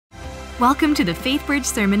Welcome to the Faithbridge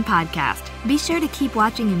Sermon Podcast. Be sure to keep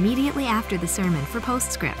watching immediately after the sermon for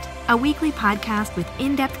Postscript, a weekly podcast with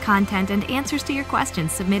in-depth content and answers to your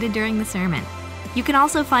questions submitted during the sermon. You can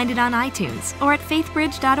also find it on iTunes or at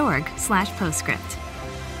faithbridge.org/postscript.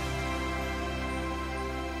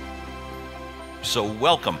 So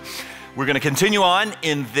welcome. We're going to continue on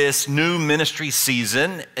in this new ministry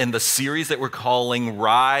season in the series that we're calling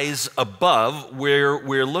Rise Above, where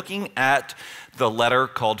we're looking at the letter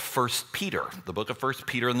called 1 Peter, the book of 1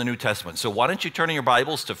 Peter in the New Testament. So why don't you turn in your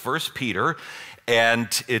Bibles to 1 Peter, and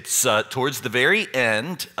it's towards the very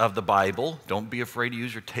end of the Bible. Don't be afraid to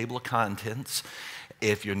use your table of contents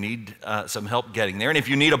if you need some help getting there. And if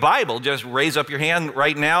you need a Bible, just raise up your hand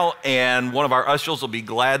right now, and one of our ushers will be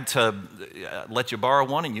glad to let you borrow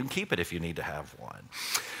one, and you can keep it if you need to have one.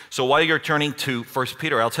 So while you're turning to 1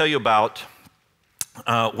 Peter, I'll tell you about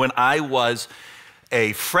when I was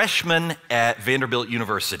a freshman at Vanderbilt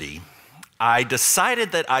University. I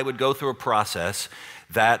decided that I would go through a process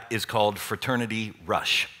that is called fraternity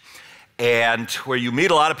rush, and where you meet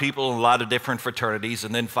a lot of people in a lot of different fraternities,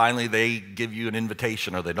 and then finally they give you an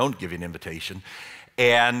invitation, or they don't give you an invitation.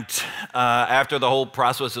 And after the whole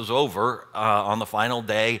process was over, on the final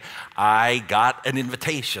day, I got an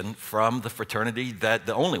invitation from the fraternity that,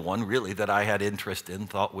 the only one really that I had interest in,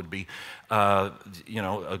 thought would be, a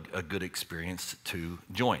good experience to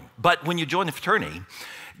join. But when you join the fraternity,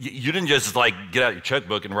 you didn't just like get out your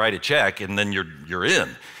checkbook and write a check and then you're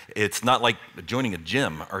in. It's not like joining a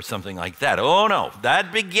gym or something like that. Oh no,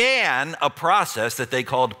 that began a process that they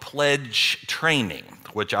called pledge training,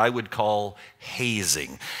 which I would call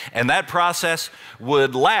hazing. And that process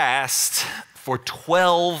would last for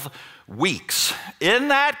 12 weeks. In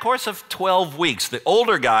that course of 12 weeks, the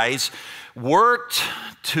older guys worked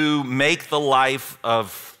to make the life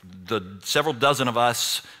of the several dozen of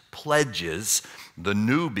us pledges, the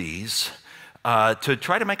newbies, to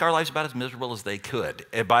try to make our lives about as miserable as they could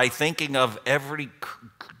by thinking of every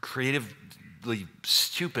creatively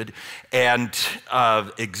stupid and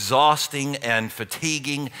exhausting and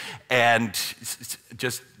fatiguing and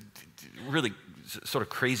just really sort of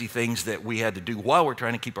crazy things that we had to do while we're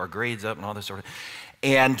trying to keep our grades up and all this sort of.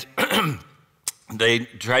 And they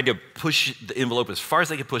tried to push the envelope as far as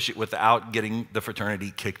they could push it without getting the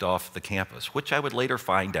fraternity kicked off the campus, which I would later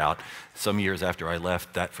find out some years after I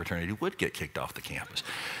left that fraternity would get kicked off the campus.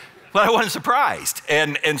 But I wasn't surprised.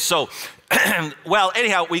 And so, well,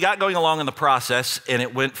 anyhow, we got going along in the process, and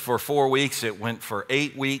it went for 4 weeks, it went for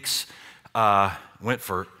 8 weeks, went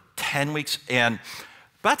for 10 weeks, and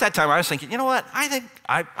about that time I was thinking, you know what, I think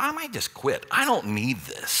I might just quit. I don't need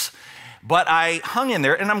this. But I hung in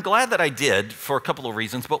there, and I'm glad that I did for a couple of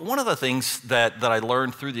reasons. But one of the things that I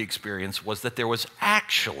learned through the experience was that there was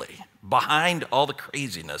actually, behind all the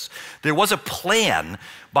craziness, there was a plan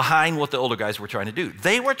behind what the older guys were trying to do.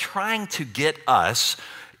 They were trying to get us,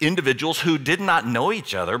 individuals who did not know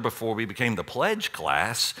each other before we became the pledge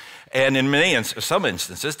class, and in some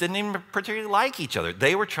instances didn't even particularly like each other.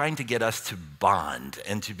 They were trying to get us to bond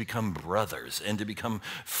and to become brothers and to become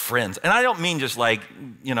friends. And I don't mean just like,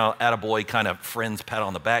 attaboy kind of friends, pat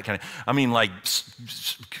on the back kind of. I mean like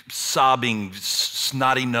sobbing,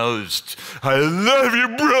 snotty-nosed, I love you,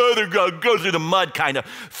 brother, go through the mud kind of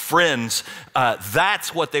friends.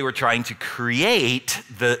 That's what they were trying to create,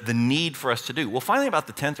 the need for us to do. Well, finally about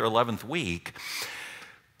the 10th or 11th week,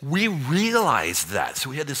 we realized that. So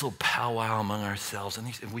we had this little powwow among ourselves,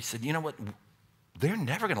 and we said, you know what? They're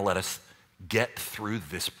never going to let us get through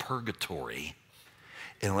this purgatory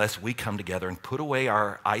unless we come together and put away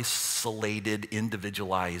our isolated,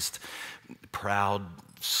 individualized, proud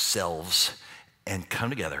selves and come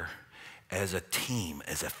together as a team,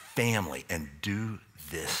 as a family, and do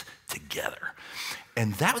this together.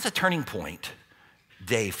 And that was a turning point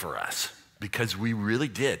day for us, because we really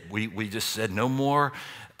did. We just said, no more,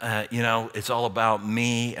 it's all about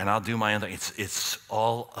me and I'll do my own thing. It's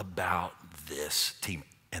all about this team.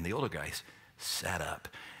 And the older guys sat up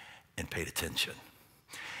and paid attention.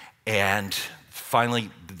 And finally,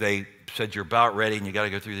 they said, you're about ready, and you got to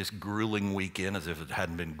go through this grueling weekend, as if it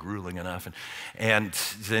hadn't been grueling enough. And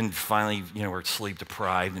then finally, we're sleep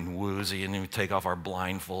deprived and woozy, and then we take off our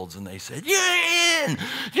blindfolds, and they said, you're in!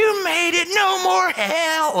 You made it! No more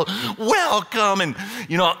hell! Welcome! And,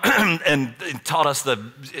 and taught us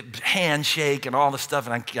the handshake and all the stuff,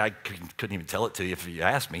 and I couldn't even tell it to you if you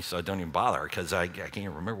asked me, so I don't even bother, because I can't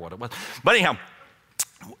even remember what it was. But anyhow,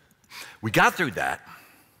 we got through that.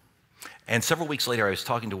 And several weeks later, I was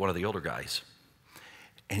talking to one of the older guys,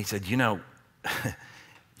 and he said, you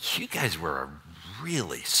guys were a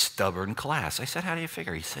really stubborn class. I said, how do you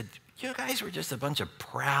figure? He said, you guys were just a bunch of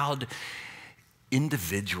proud,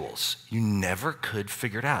 individuals. You never could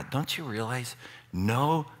figure it out. Don't you realize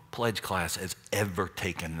no pledge class has ever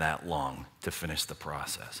taken that long to finish the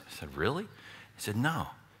process? I said, really? He said, no.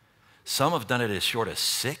 Some have done it as short as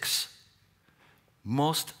 6,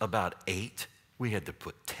 most about 8. We had to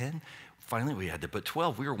put 10. Finally, we had to put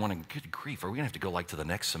 12. We were wondering, good grief, are we gonna have to go like to the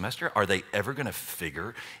next semester? Are they ever gonna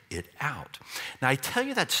figure it out? Now, I tell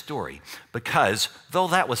you that story because though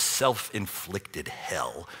that was self-inflicted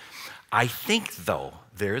hell, I think, though,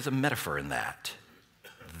 there is a metaphor in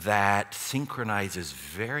that synchronizes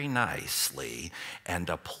very nicely and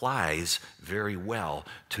applies very well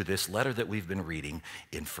to this letter that we've been reading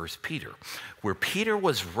in 1 Peter, where Peter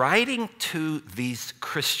was writing to these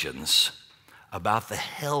Christians about the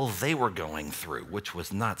hell they were going through, which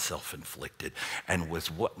was not self-inflicted and was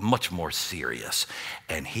much more serious.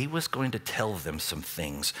 And he was going to tell them some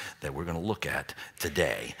things that we're going to look at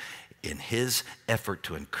today in his effort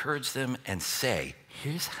to encourage them and say,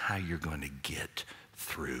 here's how you're going to get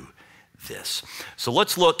through this. So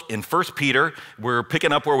let's look in 1 Peter. We're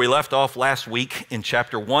picking up where we left off last week in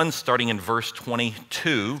chapter 1, starting in verse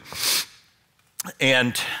 22.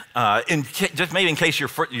 And just maybe in case your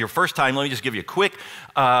first time, let me just give you a quick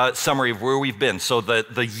summary of where we've been. So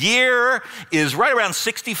the year is right around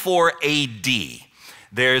 64 AD.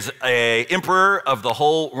 There's an emperor of the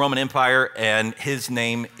whole Roman Empire, and his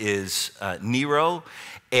name is Nero.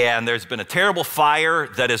 And there's been a terrible fire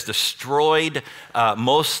that has destroyed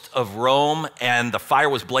most of Rome, and the fire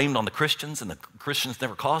was blamed on the Christians, and the Christians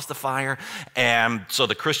never caused the fire. And so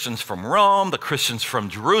the Christians from Rome, the Christians from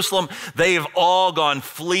Jerusalem, they've all gone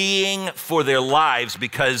fleeing for their lives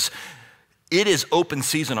because it is open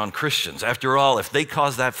season on Christians. After all, if they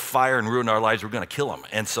cause that fire and ruin our lives, we're going to kill them.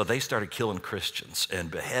 And so they started killing Christians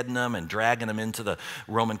and beheading them and dragging them into the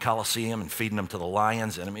Roman Colosseum and feeding them to the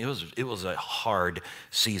lions. And I mean, it was a hard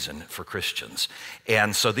season for Christians.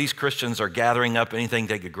 And so these Christians are gathering up anything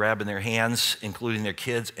they could grab in their hands, including their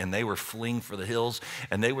kids, and they were fleeing for the hills,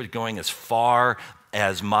 and they were going as far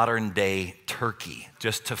as modern day Turkey,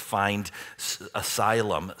 just to find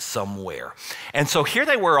asylum somewhere. And so here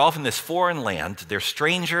they were off in this foreign land. They're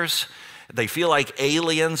strangers. They feel like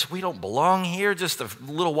aliens. We don't belong here. Just a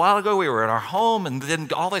little while ago, we were in our home, and then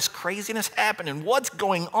all this craziness happened, and what's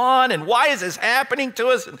going on, and why is this happening to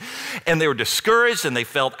us? And they were discouraged, and they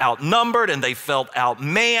felt outnumbered, and they felt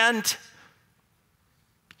outmanned,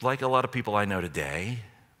 like a lot of people I know today,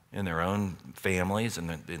 in their own families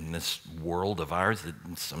and in this world of ours that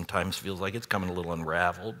sometimes feels like it's coming a little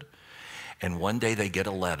unraveled. And one day they get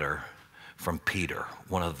a letter from Peter,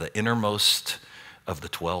 one of the innermost of the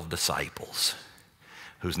 12 disciples,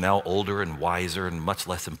 who's now older and wiser and much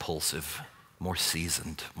less impulsive, more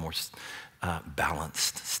seasoned, more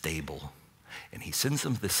balanced, stable. And he sends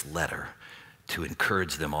them this letter to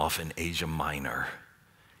encourage them off in Asia Minor.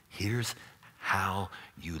 Here's how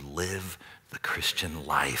you live the Christian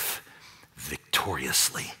life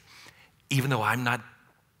victoriously, even though I'm not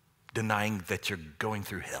denying that you're going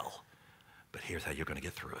through hell, but here's how you're going to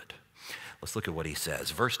get through it. Let's look at what he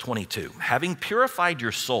says. Verse 22, having purified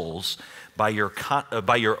your souls by your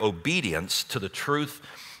obedience to the truth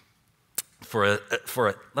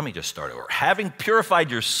let me just start over. Having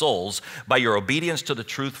purified your souls by your obedience to the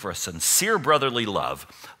truth for a sincere brotherly love,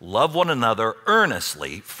 love one another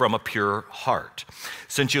earnestly from a pure heart,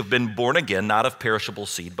 since you've been born again, not of perishable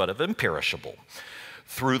seed, but of imperishable,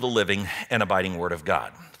 through the living and abiding word of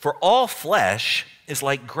God. For all flesh is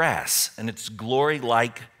like grass, and its glory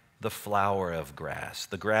like the flower of grass.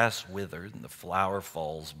 The grass withers and the flower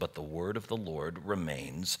falls, but the word of the Lord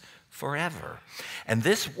remains forever. And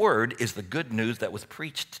this word is the good news that was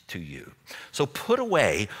preached to you. So put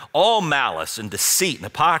away all malice and deceit and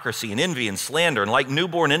hypocrisy and envy and slander, and like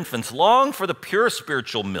newborn infants, long for the pure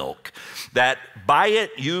spiritual milk, that by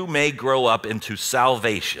it you may grow up into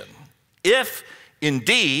salvation, if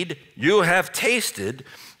indeed you have tasted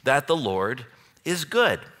that the Lord is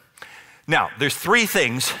good. Now, there's 3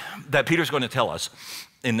 things that Peter's going to tell us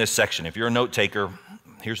in this section. If you're a note taker,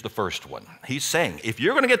 here's the first one. He's saying, if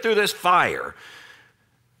you're going to get through this fire,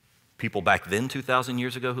 people back then 2,000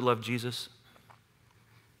 years ago who loved Jesus,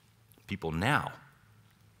 people now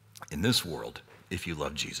in this world, if you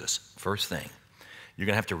love Jesus, first thing, you're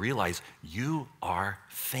going to have to realize you are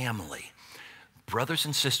family. Brothers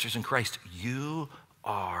and sisters in Christ, you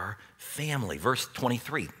are family. Verse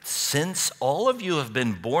 23, since all of you have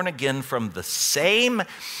been born again from the same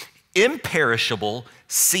imperishable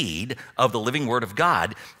seed of the living word of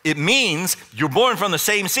God, it means you're born from the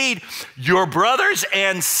same seed. You're brothers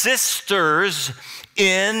and sisters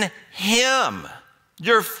in him.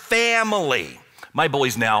 You're family. My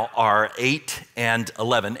boys now are 8 and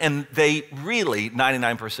 11, and they really,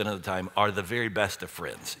 99% of the time, are the very best of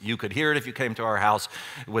friends. You could hear it if you came to our house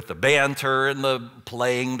with the banter and the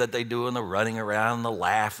playing that they do and the running around, the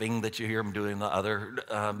laughing that you hear them doing in the other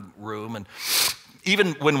room. And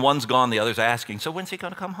even when one's gone, the other's asking, so when's he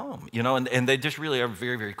going to come home? You know, and they just really are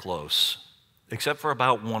very, very close, except for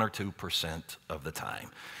about 1 or 2% of the time.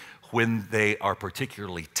 When they are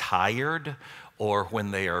particularly tired, or when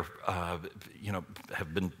they are,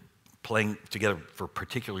 have been playing together for a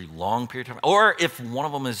particularly long period of time, or if one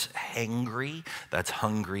of them is hangry, that's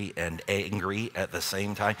hungry and angry at the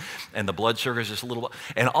same time, and the blood sugar is just a little,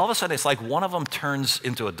 and all of a sudden it's like one of them turns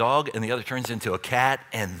into a dog and the other turns into a cat,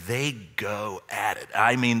 and they go at it.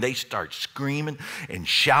 I mean, they start screaming and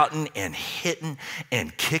shouting and hitting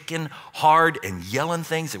and kicking hard and yelling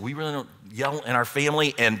things that we really don't yell in our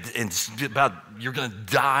family, and it's about you're going to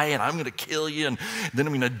die and I'm going to kill you and then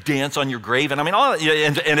I'm going to dance on your grave. And I mean,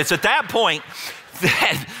 and it's at that point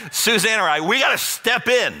that Suzanne or I, we got to step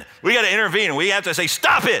in. We got to intervene, and we have to say,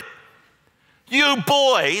 stop it. You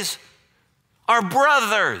boys are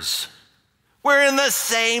brothers. We're in the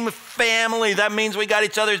same family. That means we got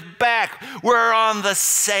each other's back. We're on the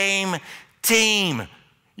same team.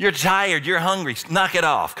 You're tired, you're hungry, knock it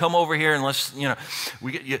off. Come over here and let's,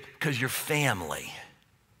 we get you, because you're family.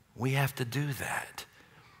 We have to do that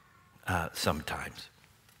sometimes.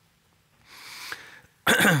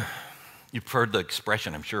 You've heard the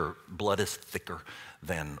expression, I'm sure, blood is thicker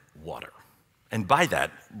than water. And by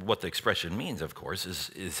that, what the expression means, of course,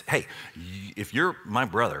 is hey, if you're my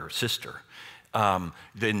brother or sister,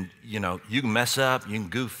 then, you can mess up, you can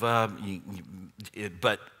goof up,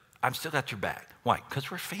 but I've still got your back. Why? Because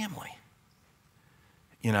we're family,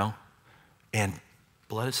 and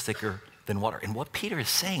blood is thicker than water. And what Peter is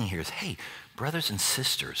saying here is, hey, brothers and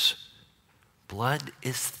sisters, blood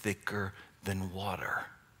is thicker than water.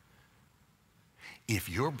 If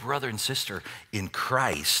you're brother and sister in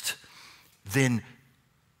Christ, then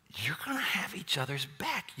you're going to have each other's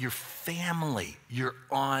back. You're family. You're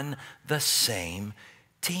on the same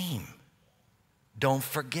team. Don't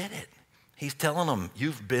forget it. He's telling them,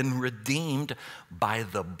 you've been redeemed by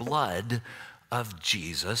the blood of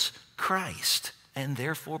Jesus Christ. And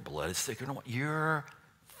therefore, blood is thicker than water. You're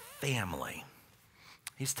family.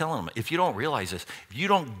 He's telling them, if you don't realize this, if you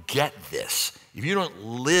don't get this, if you don't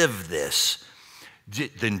live this,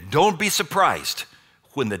 then don't be surprised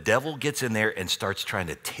when the devil gets in there and starts trying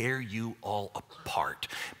to tear you all apart,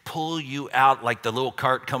 pull you out like the little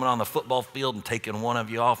cart coming on the football field and taking one of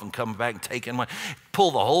you off and coming back and taking one,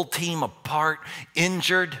 pull the whole team apart,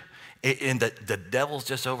 injured, and the devil's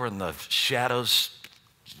just over in the shadows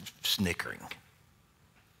snickering.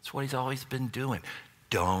 That's what he's always been doing.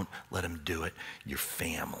 Don't let him do it. Your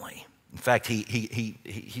family. In fact, he's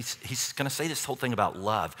going to say this whole thing about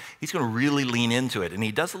love. He's going to really lean into it. And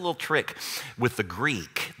he does a little trick with the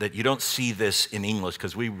Greek that you don't see this in English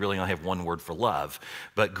because we really only have one word for love.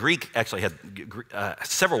 But Greek actually had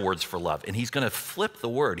several words for love. And he's going to flip the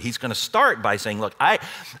word. He's going to start by saying, look,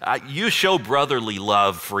 you show brotherly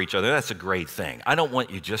love for each other. That's a great thing. I don't want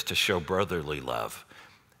you just to show brotherly love.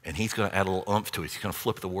 And he's going to add a little oomph to it. He's going to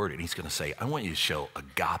flip the word and he's going to say, I want you to show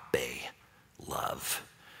agape love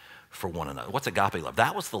for one another. What's agape love?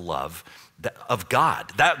 That was the love of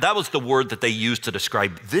God. That was the word that they used to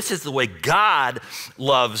describe, this is the way God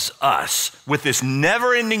loves us, with this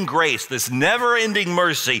never-ending grace, this never-ending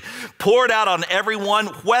mercy poured out on everyone,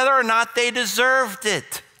 whether or not they deserved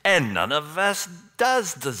it. And none of us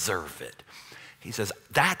does deserve it. He says,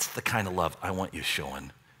 that's the kind of love I want you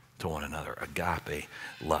showing to one another, agape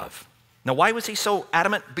love. Now, why was he so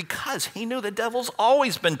adamant? Because he knew the devil's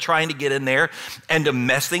always been trying to get in there and to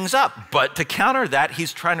mess things up. But to counter that,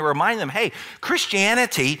 he's trying to remind them, hey,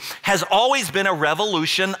 Christianity has always been a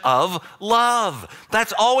revolution of love.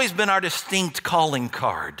 That's always been our distinct calling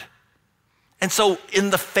card. And so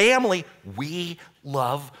in the family, we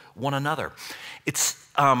love one another. It's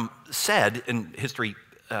said in history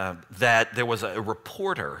that there was a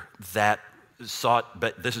reporter that sought,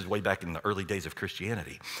 but this is way back in the early days of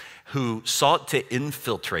Christianity, who sought to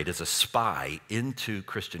infiltrate as a spy into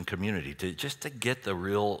Christian community just to get the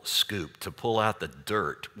real scoop, to pull out the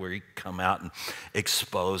dirt where he come out and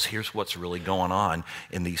expose, here's what's really going on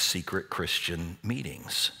in these secret Christian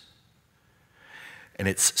meetings. And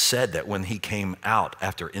it's said that when he came out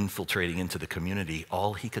after infiltrating into the community,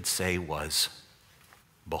 all he could say was,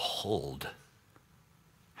 behold,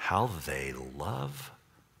 how they love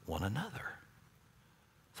one another.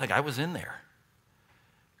 It's like I was in there.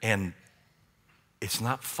 And it's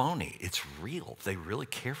not phony. It's real. They really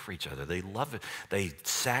care for each other. They love it. They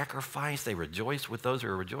sacrifice. They rejoice with those who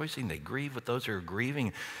are rejoicing. They grieve with those who are grieving.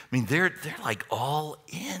 I mean, they're like all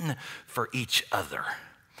in for each other.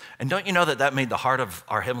 And don't you know that made the heart of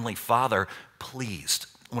our Heavenly Father pleased?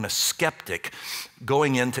 When a skeptic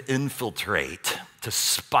going in to infiltrate, to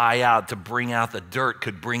spy out, to bring out the dirt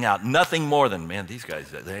could bring out nothing more than, man, these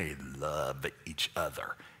guys, they love each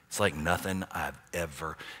other. It's like nothing I've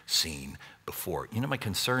ever seen before. You know, my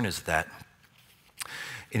concern is that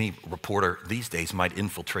any reporter these days might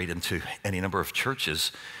infiltrate into any number of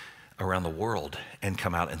churches around the world and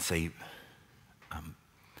come out and say,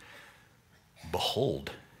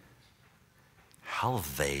 behold, how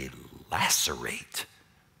they lacerate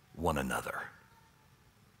one another.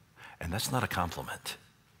 And that's not a compliment.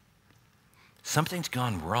 Something's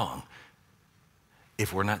gone wrong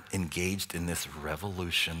if we're not engaged in this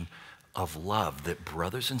revolution of love that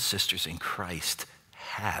brothers and sisters in Christ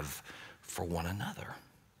have for one another.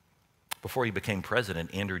 Before he became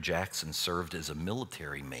president, Andrew Jackson served as a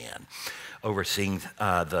military man, overseeing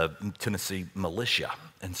the Tennessee militia.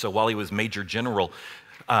 And so while he was Major General,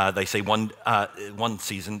 they say one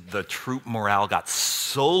season, the troop morale got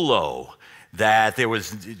so low that there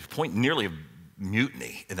was nearly a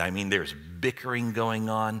mutiny. And I mean, there's bickering going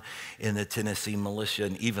on in the Tennessee militia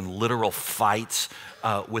and even literal fights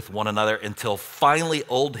with one another until finally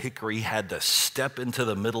Old Hickory had to step into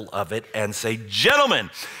the middle of it and say,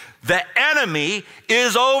 gentlemen, the enemy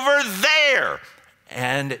is over there.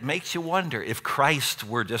 And it makes you wonder if Christ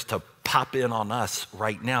were just to pop in on us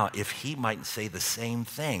right now, if he might say the same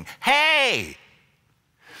thing. Hey,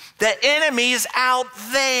 the enemy's out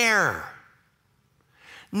there.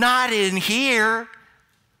 Not in here,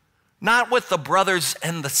 not with the brothers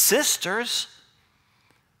and the sisters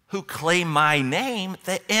who claim my name.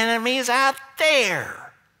 The enemy's out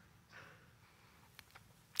there.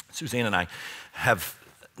 Suzanne and I have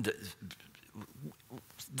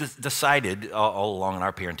decided all along in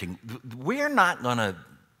our parenting, we're not going to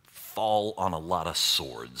fall on a lot of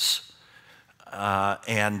swords.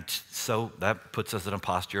 And so that puts us in a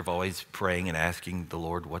posture of always praying and asking the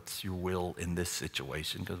Lord, what's your will in this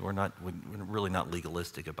situation? Because we're really not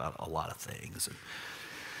legalistic about a lot of things. And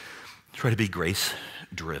try to be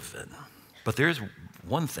grace-driven. But there's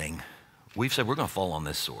one thing. We've said we're going to fall on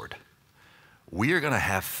this sword. We are going to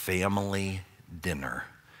have family dinner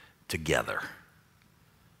together.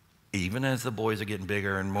 Even as the boys are getting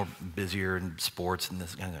bigger and more busier in sports and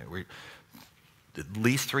this kind of thing. At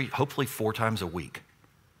least 3, hopefully 4 times a week,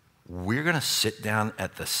 we're going to sit down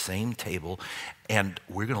at the same table and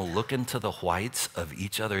we're going to look into the whites of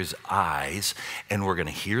each other's eyes and we're going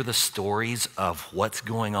to hear the stories of what's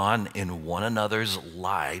going on in one another's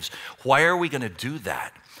lives. Why are we going to do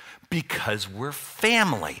that? Because we're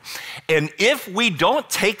family. And if we don't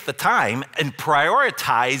take the time and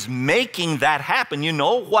prioritize making that happen, you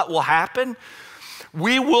know what will happen?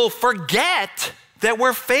 We will forget that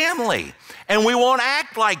we're family. And we won't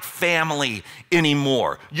act like family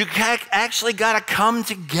anymore. You actually got to come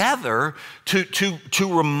together to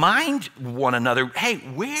remind one another, hey,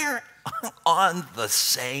 we're on the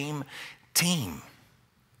same team.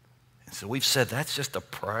 And so we've said that's just a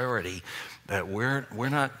priority, that we're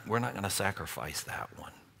not going to sacrifice that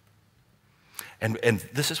one. And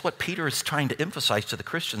this is what Peter is trying to emphasize to the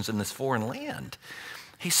Christians in this foreign land.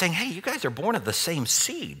 He's saying, hey, you guys are born of the same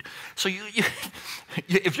seed. So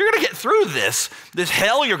if you're going to get through this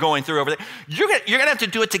hell you're going through over there, you're going to have to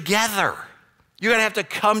do it together. You're going to have to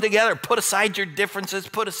come together, put aside your differences,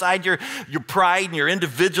 put aside your pride and your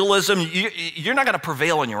individualism. You're not going to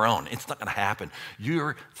prevail on your own. It's not going to happen.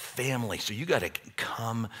 You're family, so you got to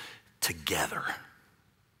come together.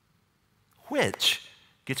 Which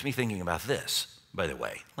gets me thinking about this, by the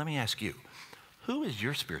way. Let me ask you, who is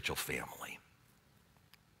your spiritual family?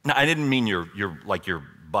 Now, I didn't mean your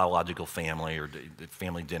biological family or the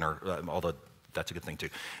family dinner, although that's a good thing too.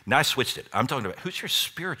 Now I switched it. I'm talking about who's your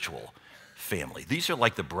spiritual family. These are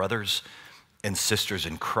like the brothers and sisters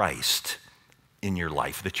in Christ in your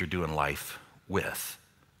life that you're doing life with.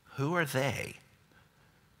 Who are they?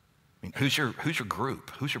 I mean, who's your group?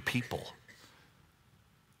 Who's your people?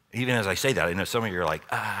 Even as I say that, I know some of you are like,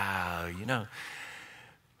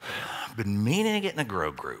 I've been meaning to get in a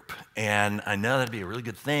grow group, and I know that'd be a really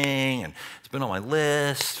good thing, and it's been on my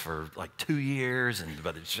list for like 2 years,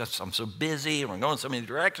 but it's just I'm so busy, and we're going so many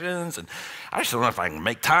directions, and I just don't know if I can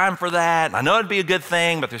make time for that. And I know it'd be a good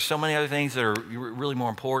thing, but there's so many other things that are really more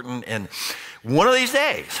important. And one of these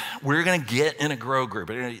days, we're going to get in a grow group,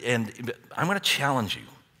 and I'm going to challenge you.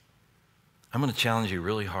 I'm going to challenge you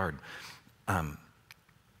really hard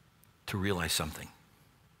to realize something.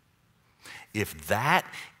 If that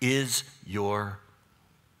is your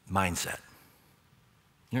mindset,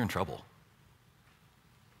 you're in trouble.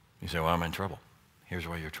 You say, well, I'm in trouble. Here's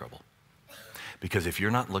why you're in trouble. Because if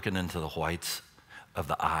you're not looking into the whites of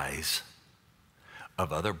the eyes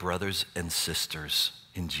of other brothers and sisters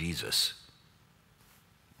in Jesus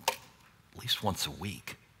at least once a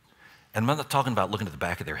week, and I'm not talking about looking at the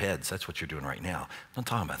back of their heads. That's what you're doing right now. I'm not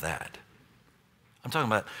talking about that. I'm talking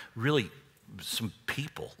about really some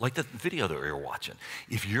people, like the video that we were watching.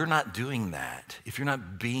 If you're not doing that, if you're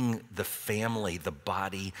not being the family, the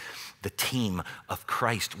body, the team of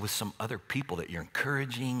Christ with some other people that you're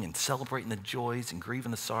encouraging and celebrating the joys and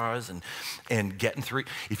grieving the sorrows and getting through,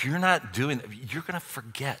 if you're not doing that, you're going to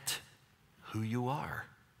forget who you are.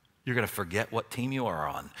 You're going to forget what team you are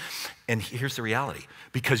on. And here's the reality.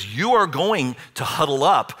 Because you are going to huddle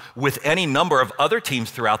up with any number of other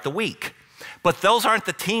teams throughout the week. But those aren't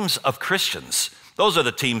the teams of Christians. Those are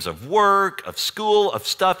the teams of work, of school, of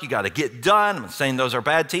stuff you got to get done. I'm not saying those are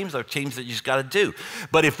bad teams. They're teams that you just got to do.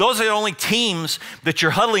 But if those are the only teams that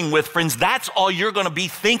you're huddling with, friends, that's all you're going to be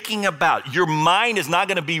thinking about. Your mind is not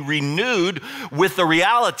going to be renewed with the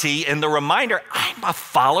reality and the reminder, I'm a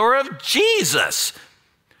follower of Jesus.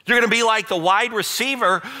 You're going to be like the wide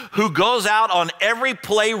receiver who goes out on every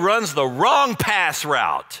play, runs the wrong pass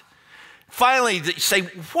route. Finally, you say,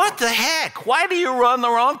 what the heck? Why do you run the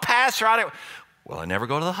wrong pass route? Well, I never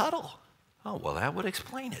go to the huddle. Oh, well, that would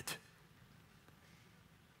explain it.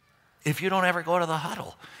 If you don't ever go to the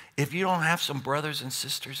huddle, if you don't have some brothers and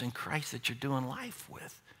sisters in Christ that you're doing life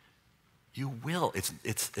with, you will. It's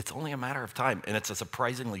only a matter of time, and it's a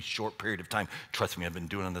surprisingly short period of time. Trust me, I've been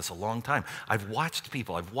doing this a long time. I've watched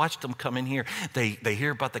people. I've watched them come in here. They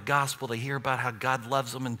hear about the gospel. They hear about how God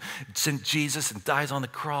loves them and sent Jesus and dies on the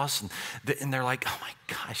cross, and they're like, oh my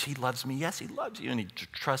gosh, he loves me. Yes, he loves you, and he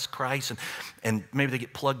trusts Christ, and maybe they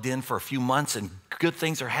get plugged in for a few months, and good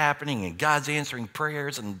things are happening, and God's answering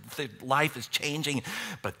prayers, and life is changing,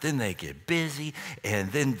 but then they get busy, and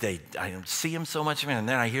then I don't see them so much, and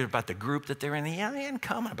then I hear about the group that they're in. He hadn't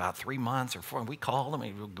come in about 3 months or 4, and we called him,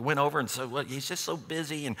 and we went over and said, well, he's just so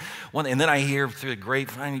busy, and then I hear through the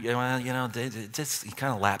grapevine, well, he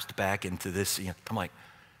kind of lapsed back into this, I'm like,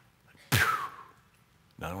 phew,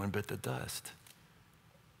 not one bit the dust.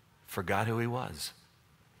 Forgot who he was.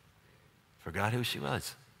 Forgot who she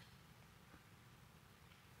was.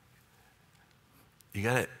 You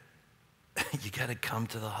gotta come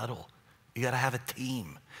to the huddle. You gotta have a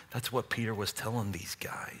team. That's what Peter was telling these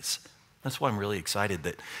guys. That's why I'm really excited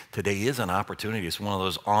that today is an opportunity. It's one of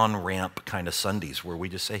those on-ramp kind of Sundays where we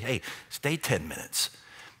just say, hey, stay 10 minutes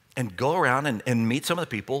and go around and meet some of the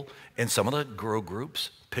people in some of the grow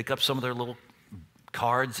groups, pick up some of their little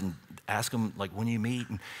cards and ask them, like, when you meet,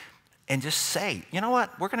 and just say, you know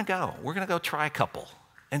what, we're gonna go try a couple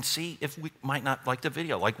and see if we might not like the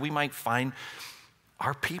video. Like, we might find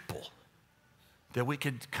our people that we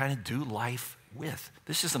could kind of do life with.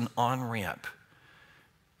 This is an on-ramp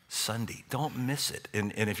Sunday. Don't miss it.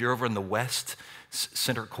 And if you're over in the West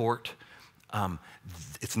Center Court,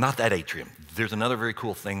 it's not that atrium. There's another very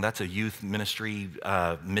cool thing. That's a youth ministry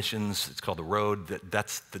missions. It's called The Road.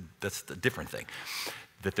 That's the different thing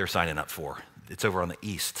that they're signing up for. It's over on the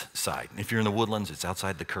east side. If you're in the Woodlands, it's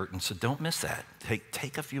outside the curtain. So don't miss that.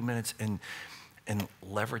 Take a few minutes and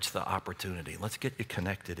leverage the opportunity. Let's get you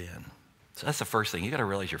connected in. So that's the first thing. You got to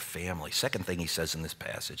realize your family. Second thing he says in this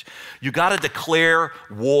passage, you got to declare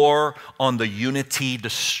war on the unity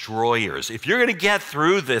destroyers. If you're going to get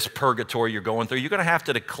through this purgatory you're going through, you're going to have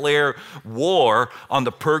to declare war on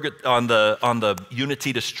the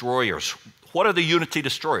unity destroyers. What are the unity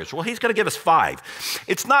destroyers? Well, he's going to give us 5.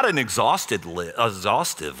 It's not an exhaustive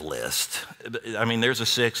list. I mean, there's a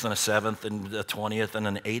 6th and a 7th and a 20th and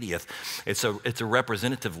an 80th. It's a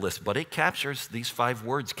representative list, but these 5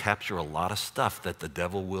 words capture a lot of stuff that the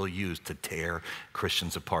devil will use to tear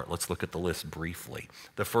Christians apart. Let's look at the list briefly.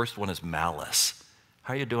 The first one is malice.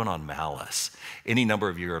 How are you doing on malice? Any number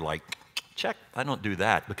of you are like, check, I don't do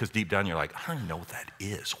that, because deep down you're like, I don't even know what that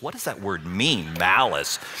is. What does that word mean,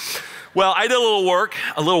 malice? Well, I did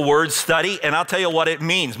a little word study, and I'll tell you what it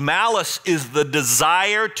means. Malice is the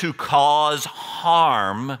desire to cause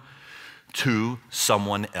harm to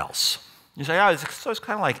someone else. You say, so it's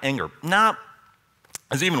kind of like anger. No,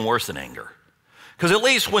 it's even worse than anger. Because at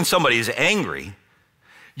least when somebody's angry,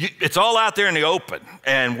 it's all out there in the open,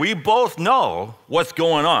 and we both know what's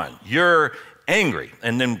going on. You're angry,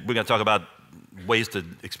 and then we're going to talk about ways to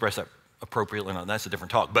express that appropriately. No, that's a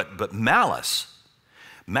different talk. But malice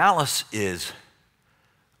is,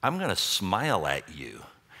 I'm going to smile at you,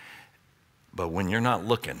 but when you're not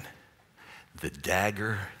looking, the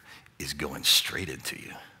dagger is going straight into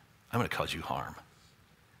you. I'm going to cause you harm.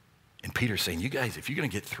 And Peter's saying, you guys, if you're going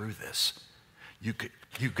to get through this, you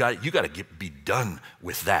got to be done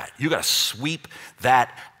with that. You got to sweep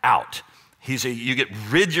that out. You get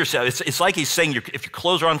rid yourself. It's like he's saying, if your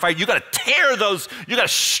clothes are on fire, you got to tear those, you got to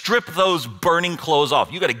strip those burning clothes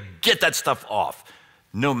off. You got to get that stuff off.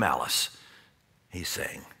 No malice, he's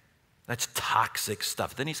saying. That's toxic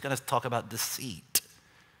stuff. Then he's going to talk about deceit,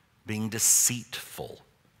 being deceitful,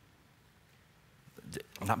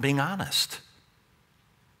 not being honest,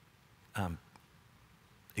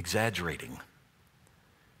 exaggerating,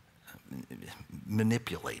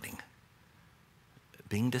 manipulating,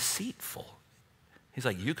 being deceitful. He's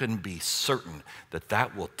like, you can be certain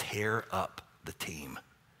that will tear up the team.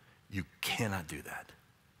 You cannot do that.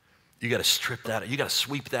 You got to strip that out. You got to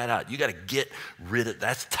sweep that out. You got to get rid of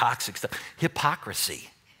that's toxic stuff. Hypocrisy.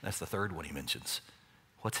 That's the third one he mentions.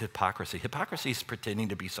 What's hypocrisy? Hypocrisy is pretending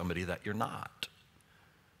to be somebody that you're not.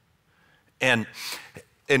 And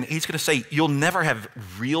he's going to say, you'll never have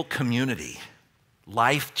real community,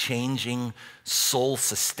 life-changing,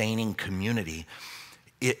 soul-sustaining community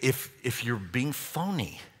if you're being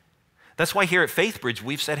phony. That's why here at Faithbridge,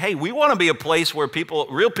 we've said, hey, we want to be a place where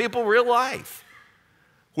real life,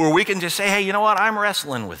 where we can just say, hey, you know what? I'm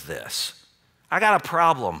wrestling with this. I got a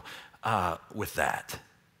problem with that.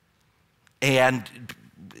 And,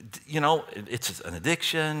 you know, it's an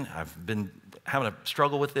addiction. I've been having a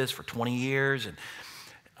struggle with this for 20 years.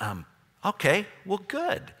 And okay, well,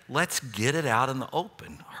 good. Let's get it out in the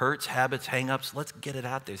open. Hurts, habits, hang-ups, let's get it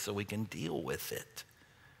out there so we can deal with it.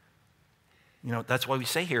 You know, that's why we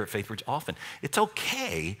say here at Faithbridge often, it's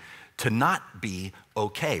okay to not be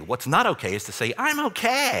okay. What's not okay is to say, I'm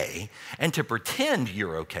okay, and to pretend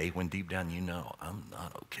you're okay when deep down you know, I'm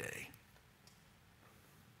not okay.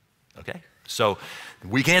 Okay? So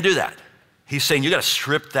we can't do that. He's saying you got to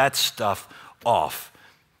strip that stuff off.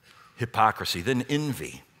 Hypocrisy. Then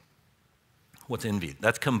envy. What's envy?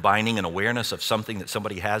 That's combining an awareness of something that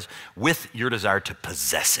somebody has with your desire to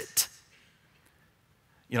possess it.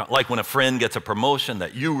 You know, like when a friend gets a promotion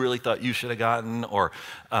that you really thought you should have gotten, or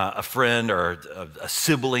a friend or a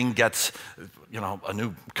sibling gets, you know, a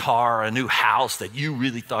new car, a new house that you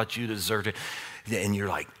really thought you deserved it, and you're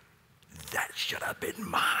like, that should have been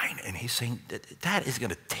mine. And he's saying that is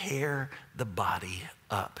going to tear the body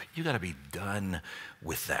up. You got to be done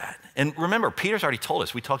with that. And remember, Peter's already told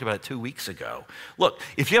us, we talked about it 2 weeks ago. Look,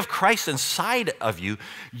 if you have Christ inside of you,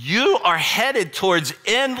 you are headed towards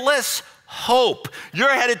endless hope.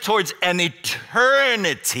 You're headed towards an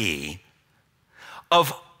eternity of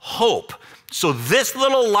hope. So this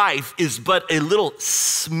little life is but a little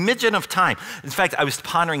smidgen of time. In fact, I was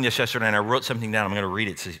pondering this yesterday and I wrote something down. I'm going to read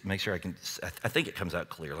it to make sure I think it comes out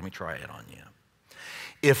clear. Let me try it on you.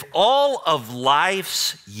 If all of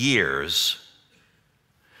life's years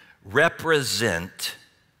represent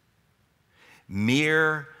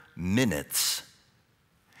mere minutes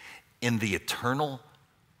in the eternal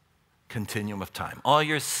continuum of time, all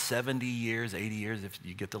your 70 years, 80 years, if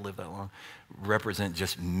you get to live that long, represent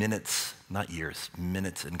just minutes, not years,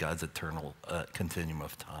 minutes in God's eternal continuum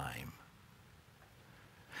of time,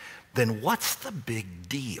 then what's the big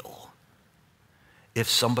deal if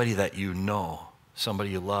somebody that you know, somebody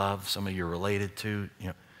you love, somebody you're related to, you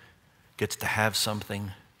know, gets to have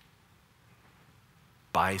something,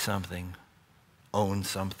 buy something, own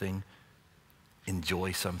something,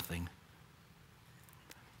 enjoy something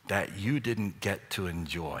that you didn't get to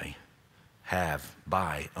enjoy, have,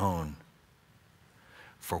 buy, own,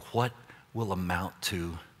 for what will amount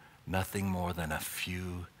to nothing more than a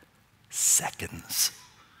few seconds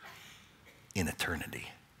in eternity?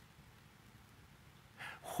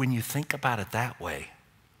 When you think about it that way,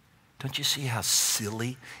 don't you see how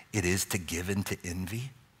silly it is to give in to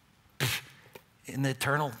envy? In the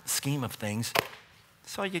eternal scheme of things,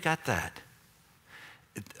 so you got that.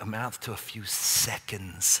 It amounts to a few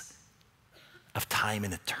seconds of time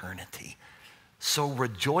in eternity. So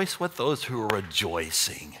rejoice with those who are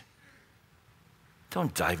rejoicing.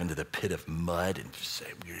 Don't dive into the pit of mud and say,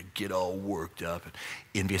 we're going to get all worked up and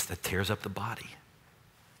envious. That tears up the body.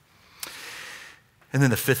 And then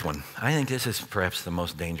the fifth one, I think this is perhaps the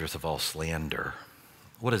most dangerous of all, slander.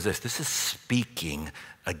 What is this? This is speaking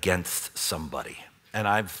against somebody. And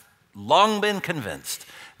I've long been convinced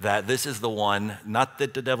that this is the one, not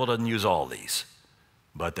that the devil doesn't use all these,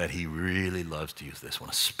 but that he really loves to use this one,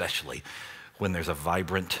 especially when there's a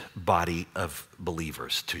vibrant body of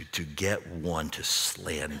believers, to get one to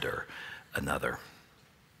slander another.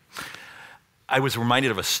 I was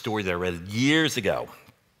reminded of a story that I read years ago.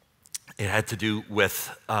 It had to do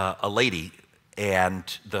with a lady and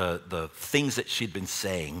the things that she'd been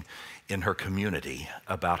saying in her community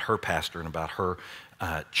about her pastor and about her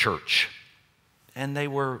church. And they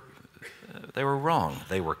were wrong.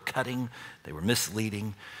 They were cutting, they were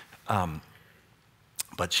misleading,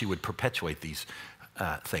 but she would perpetuate these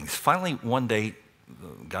things. Finally, one day,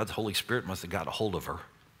 God's Holy Spirit must have got a hold of her,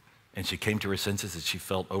 and she came to her senses and she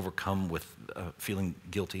felt overcome with feeling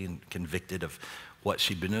guilty and convicted of what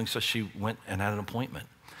she'd been doing. So she went and had an appointment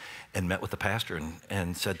and met with the pastor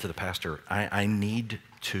and said to the pastor, I need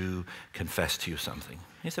to confess to you something.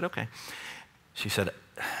 He said, okay. She said,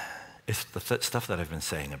 it's the stuff that I've been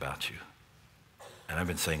saying about you. And I've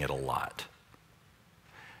been saying it a lot.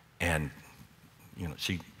 And,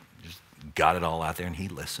 she just got it all out there, and he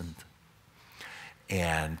listened.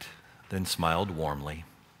 And then smiled warmly.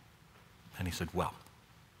 And he said, well,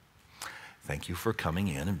 thank you for coming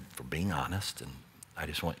in and for being honest. And I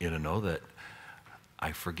just want you to know that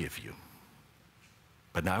I forgive you.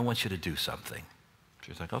 But now I want you to do something.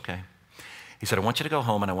 She was like, okay. He said, I want you to go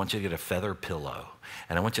home and I want you to get a feather pillow.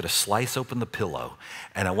 And I want you to slice open the pillow.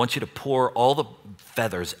 And I want you to pour all the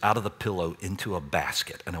feathers out of the pillow into a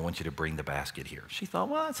basket. And I want you to bring the basket here. She thought,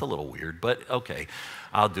 well, that's a little weird, but okay,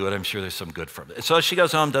 I'll do it. I'm sure there's some good from it. So she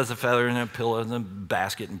goes home, does the feather in a pillow in the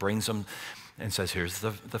basket and brings them and says, here's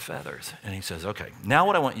the feathers. And he says, okay, now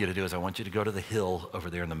what I want you to do is I want you to go to the hill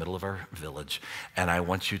over there in the middle of our village, and I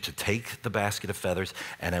want you to take the basket of feathers,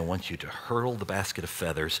 and I want you to hurl the basket of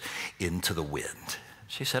feathers into the wind.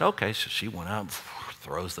 She said, okay. So she went out,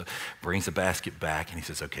 brings the basket back, and he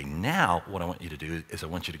says, okay, now what I want you to do is I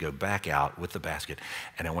want you to go back out with the basket,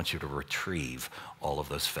 and I want you to retrieve all of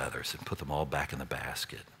those feathers and put them all back in the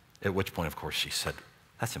basket. At which point, of course, she said,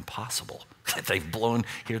 that's impossible. They've blown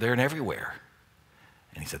here, there, and everywhere.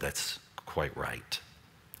 And he said, that's quite right.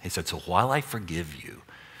 He said, so while I forgive you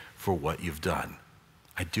for what you've done,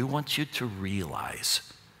 I do want you to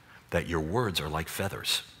realize that your words are like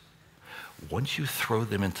feathers. Once you throw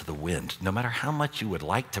them into the wind, no matter how much you would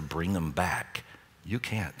like to bring them back, you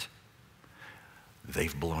can't.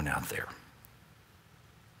 They've blown out there.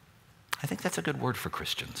 I think that's a good word for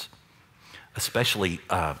Christians, especially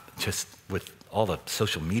just with all the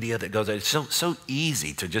social media that goes out. It's so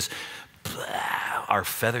easy to just, our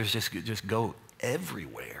feathers just go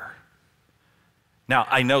everywhere. Now,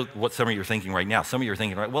 I know what some of you are thinking right now. Some of you are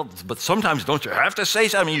thinking, right, well, but sometimes don't you have to say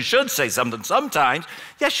something? You should say something sometimes.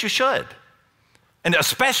 Yes, you should. And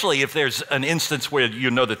especially if there's an instance where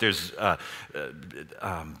you know that there's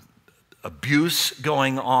abuse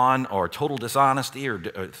going on or total dishonesty or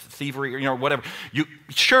thievery or whatever. You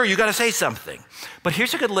got to say something. But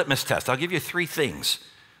here's a good litmus test. I'll give you 3 things.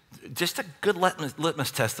 Just a good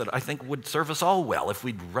litmus test that I think would serve us all well if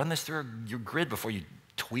we'd run this through your grid before you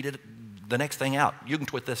tweet the next thing out. You can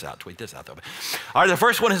tweet this out though. All right, the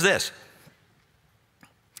first one is this.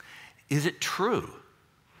 Is it true?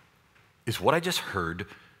 Is what I just heard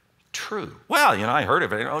true? Well, I heard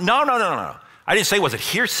of it. No. I didn't say was it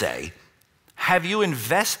hearsay. Have you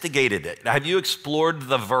investigated it? Have you explored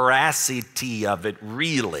the veracity of it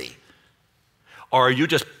really? Or are you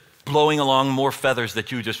just blowing along more feathers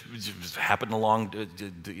that you just happen along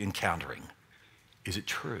encountering? Is it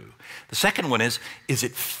true? The second one is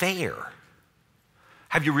it fair?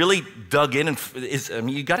 Have you really dug in?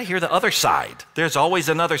 You got to hear the other side. There's always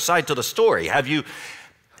another side to the story. Have you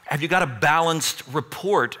got a balanced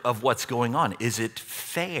report of what's going on? Is it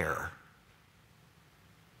fair?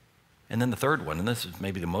 And then the third one, and this is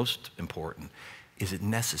maybe the most important, is it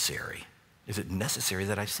necessary? Is it necessary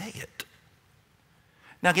that I say it?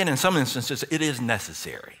 Now again, in some instances, it is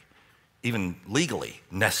necessary, even legally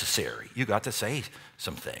necessary. You got to say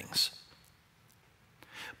some things.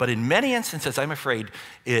 But in many instances, I'm afraid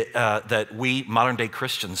that we modern day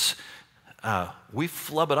Christians, we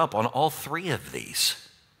flub it up on all 3 of these.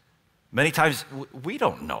 Many times, we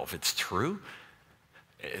don't know if it's true.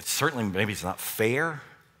 It's certainly, maybe it's not fair.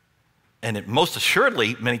 And most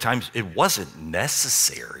assuredly, many times, it wasn't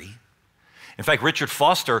necessary. In fact, Richard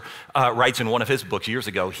Foster writes in one of his books years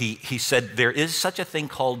ago, he said, there is such a thing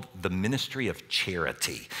called the ministry of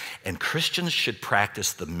charity, and Christians should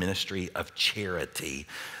practice the ministry of charity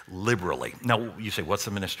liberally. Now, you say, what's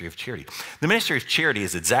the ministry of charity? The ministry of charity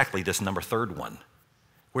is exactly this third one,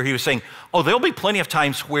 where he was saying, there'll be plenty of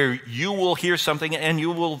times where you will hear something and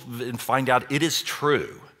you will find out it is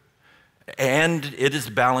true, and it is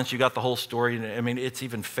balanced. You got the whole story. It's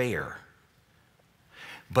even fair.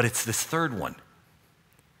 But it's this third one.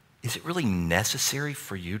 Is it really necessary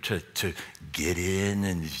for you to get in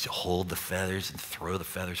and hold the feathers and throw the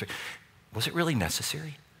feathers? Was it really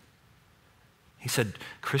necessary? He said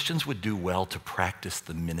Christians would do well to practice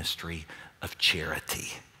the ministry of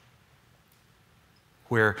charity.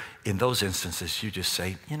 where in those instances you just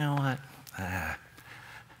say, you know what, I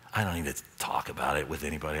don't need to talk about it with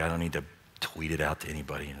anybody. I don't need to tweet it out to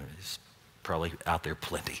anybody. It's probably out there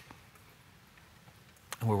plenty.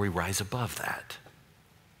 And where we rise above that.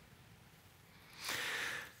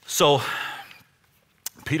 So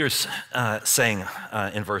Peter's saying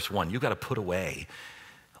in verse 1, you've got to put away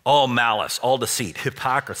all malice, all deceit,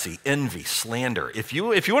 hypocrisy, envy, slander. If you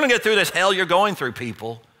want to get through this hell you're going through,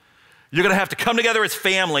 people, you're going to have to come together as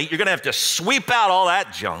family. You're going to have to sweep out all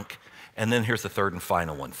that junk. And then here's the third and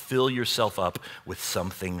final one. Fill yourself up with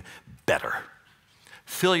something better.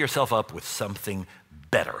 Fill yourself up with something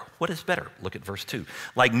better. What is better? Look at verse 2.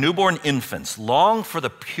 Like newborn infants, long for the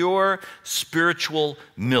pure spiritual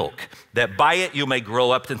milk, that by it you may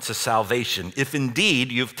grow up into salvation, if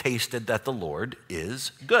indeed you've tasted that the Lord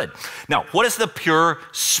is good. Now, what is the pure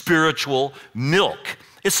spiritual milk?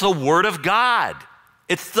 It's the Word of God.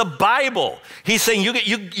 It's the Bible. He's saying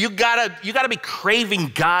you gotta be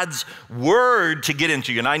craving God's word to get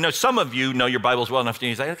into you. And I know some of you know your Bibles well enough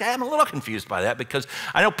to say, okay, I'm a little confused by that because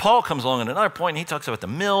I know Paul comes along at another point and he talks about the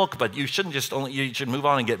milk, but you shouldn't you should move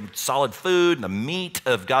on and get solid food and the meat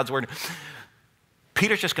of God's word.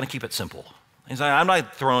 Peter's just gonna keep it simple. He's like, I'm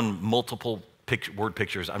not throwing multiple word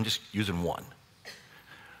pictures, I'm just using one.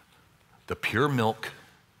 The pure milk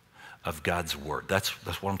of God's word. That's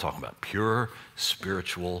what I'm talking about. Pure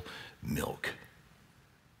spiritual milk.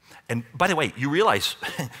 And by the way, you realize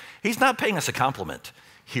he's not paying us a compliment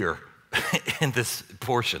here in this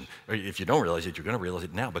portion. Or if you don't realize it, you're going to realize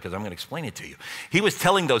it now because I'm going to explain it to you. He was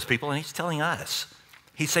telling those people and he's telling us.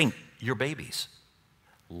 He's saying, you're babies.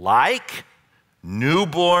 Like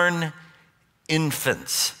newborn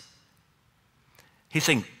infants. He's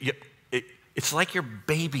saying, it's like your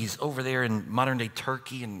babies over there in modern day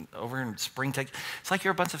Turkey and over in spring Texas. It's like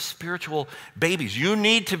you're a bunch of spiritual babies. You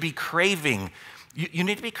need to be craving, you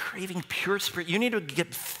need to be craving pure spirit. You need to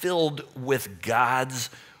get filled with God's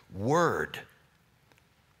word.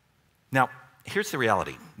 Now, here's the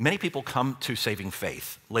reality. Many people come to saving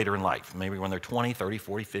faith later in life, maybe when they're 20, 30,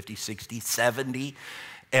 40, 50, 60, 70.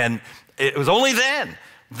 And it was only then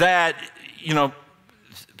that,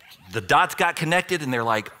 the dots got connected and they're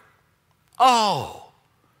like, oh,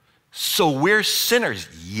 so we're sinners?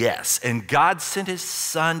 Yes. And God sent his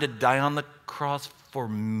son to die on the cross for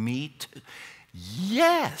me too?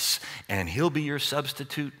 Yes. And he'll be your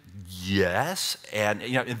substitute? Yes. And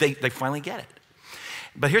they finally get it.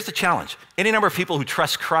 But here's the challenge. Any number of people who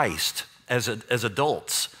trust Christ as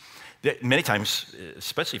adults, many times,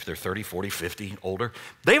 especially if they're 30, 40, 50, older,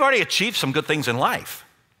 they've already achieved some good things in life.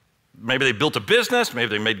 Maybe they built a business,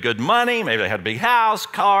 maybe they made good money, maybe they had a big house,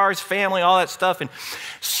 cars, family, all that stuff. And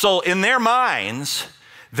so in their minds,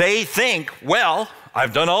 they think, well,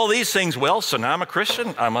 I've done all these things well, so now I'm a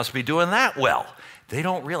Christian, I must be doing that well. They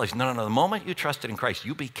don't realize, no, the moment you trusted in Christ,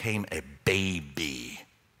 you became a baby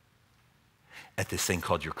at this thing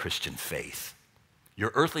called your Christian faith.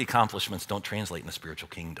 Your earthly accomplishments don't translate in the spiritual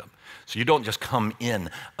kingdom. So you don't just come in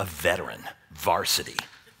a veteran, varsity.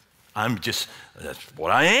 That's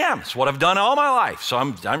what I am. It's what I've done all my life. So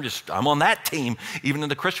I'm on that team, even in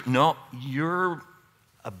the Christian. No, you're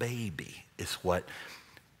a baby, is what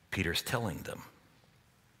Peter's telling them.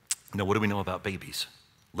 Now, what do we know about babies?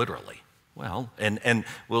 Literally. Well, and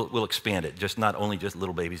we'll expand it. Not only just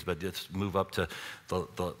little babies, but just move up to the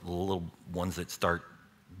little ones that start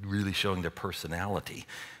really showing their personality.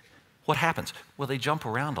 What happens? Well, they jump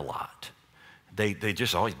around a lot. They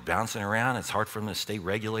just always bouncing around. It's hard for them to stay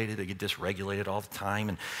regulated. They get dysregulated all the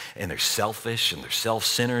time, and they're selfish and they're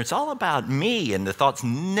self-centered. It's all about me, and the thoughts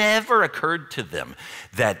never occurred to them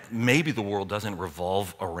that maybe the world doesn't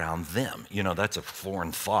revolve around them. That's a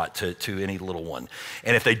foreign thought to any little one.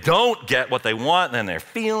 And if they don't get what they want, then their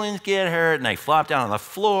feelings get hurt, and they flop down on the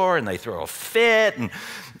floor, and they throw a fit, and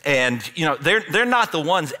they're not the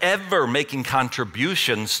ones ever making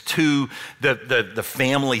contributions to the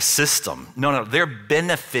family system. No, they're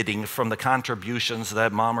benefiting from the contributions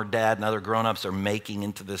that mom or dad and other grown-ups are making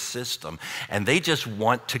into this system. And they just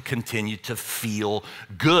want to continue to feel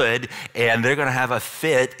good, and they're going to have a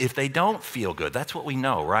fit if they don't feel good. That's what we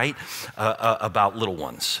know, right, about little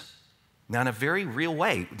ones. Now, in a very real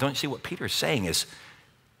way, don't you see what Peter's saying is,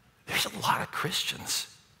 there's a lot of Christians.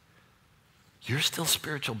 You're still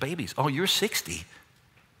spiritual babies. Oh, you're 60,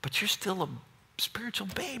 but you're still a spiritual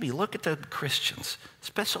baby. Look at the Christians,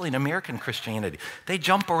 especially in American Christianity. They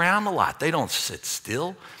jump around a lot. They don't sit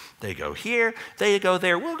still. They go here, they go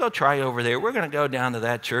there. We'll go try over there. We're going to go down to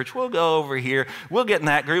that church. We'll go over here. We'll get in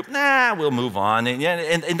that group. Nah, we'll move on.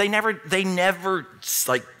 And they never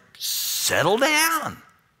like settle down.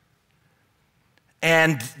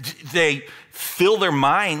 And they fill their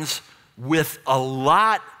minds with a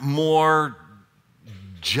lot more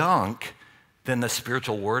junk than the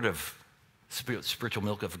spiritual milk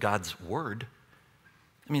of God's word.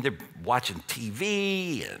 I mean, they're watching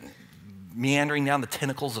TV and meandering down the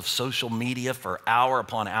tentacles of social media for hour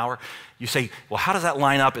upon hour. You say, well, how does that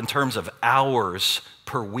line up in terms of hours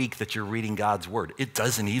per week that you're reading God's word? It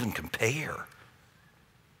doesn't even compare.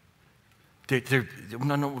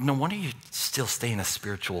 No wonder you still stay a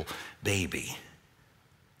spiritual baby.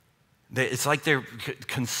 It's like they're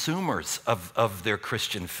consumers of their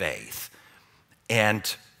Christian faith.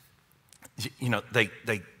 And, you know, they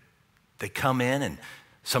come in and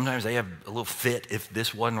sometimes they have a little fit if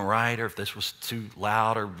this wasn't right or if this was too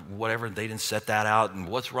loud or whatever. They didn't set that out, and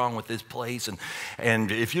what's wrong with this place?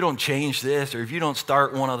 And if you don't change this or if you don't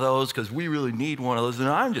start one of those because we really need one of those, then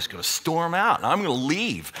I'm just going to storm out and I'm going to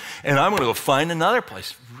leave and I'm going to go find another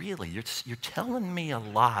place. Really, you're telling me a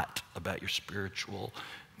lot about your spiritual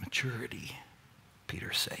maturity,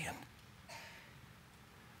 Peter's saying.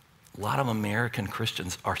 A lot of American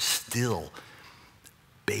Christians are still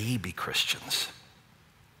baby Christians.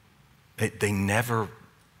 They never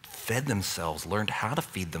fed themselves, learned how to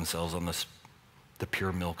feed themselves on the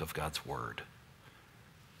pure milk of God's word.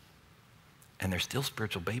 And they're still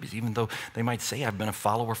spiritual babies, even though they might say, I've been a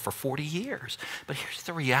follower for 40 years. But here's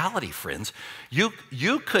the reality, friends. You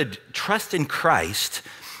could trust in Christ,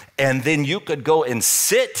 and then you could go and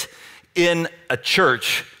sit in a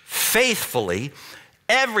church faithfully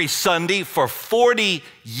every Sunday for 40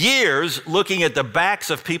 years, looking at the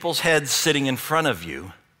backs of people's heads sitting in front of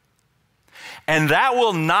you. And that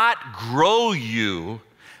will not grow you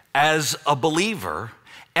as a believer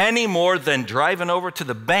any more than driving over to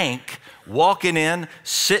the bank, walking in,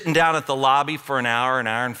 sitting down at the lobby for an hour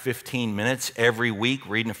and 15 minutes every week,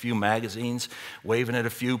 reading a few magazines, waving at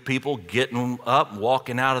a few people, getting up,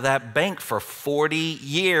 walking out of that bank for 40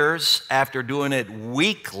 years after doing it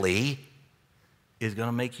weekly is going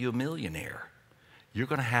to make you a millionaire. You're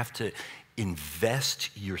going to have to invest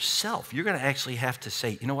yourself. You're going to actually have to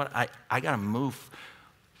say, you know what, I got to move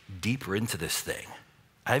deeper into this thing.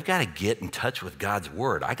 I've got to get in touch with God's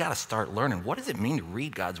word. I got to start learning, what does it mean to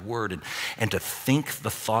read God's word and to think the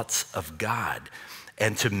thoughts of God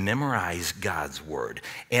and to memorize God's word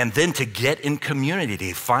and then to get in community,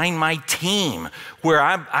 to find my team where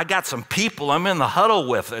I got some people I'm in the huddle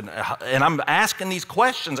with and I'm asking these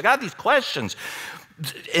questions. I got these questions.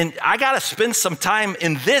 And I got to spend some time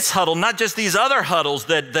in this huddle, not just these other huddles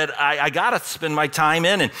that I got to spend my time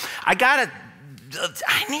in. And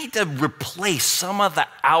I need to replace some of the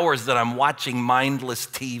hours that I'm watching mindless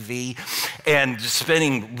TV and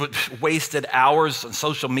spending wasted hours on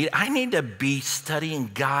social media. I need to be studying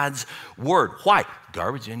God's word. Why?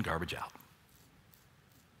 Garbage in, garbage out.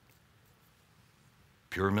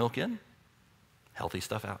 Pure milk in, healthy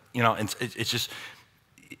stuff out. You know, and it's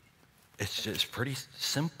just pretty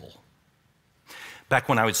simple. Back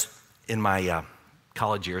when I was in my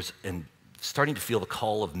college years and starting to feel the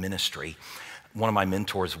call of ministry, one of my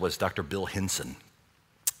mentors was Dr. Bill Henson,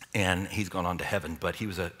 and he's gone on to heaven, but he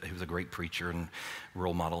was a great preacher and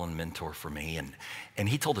role model and mentor for me. And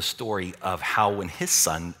he told a story of how when his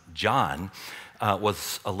son, John,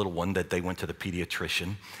 was a little one, that they went to the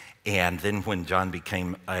pediatrician. And then when John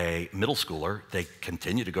became a middle schooler, they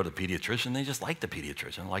continued to go to the pediatrician. They just liked the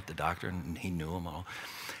pediatrician, liked the doctor, and he knew him all.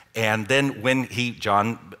 And then when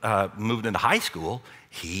John moved into high school,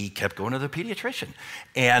 he kept going to the pediatrician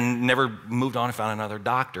and never moved on and found another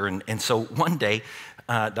doctor. And so one day,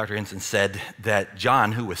 Dr. Henson said that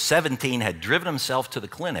John, who was 17, had driven himself to the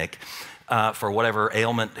clinic for whatever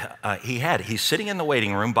ailment he had. He's sitting in the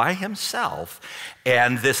waiting room by himself,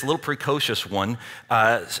 and this little precocious one,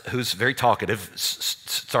 who's very talkative,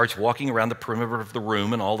 starts walking around the perimeter of the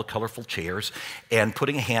room and all the colorful chairs and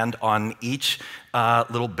putting a hand on each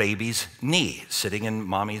little baby's knee, sitting in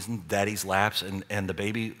mommy's and daddy's laps, and the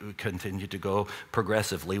baby continued to go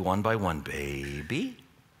progressively one by one. Baby,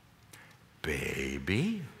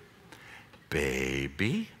 baby,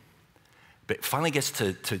 baby. But finally gets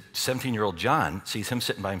to 17-year-old John, sees him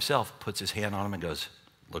sitting by himself, puts his hand on him and goes,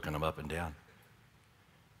 looking him up and down.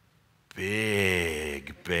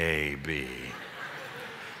 Big baby.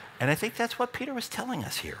 And I think that's what Peter was telling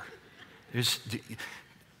us here. There's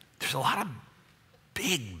a lot of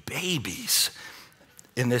big babies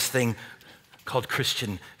in this thing called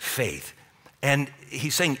Christian faith. And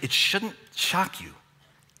he's saying it shouldn't shock you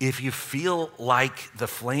if you feel like the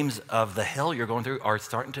flames of the hell you're going through are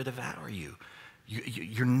starting to devour you.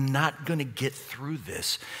 You're not going to get through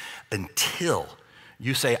this until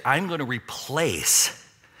you say, I'm going to replace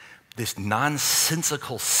this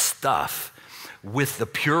nonsensical stuff with the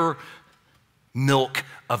pure milk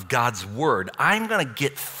of God's word. I'm going to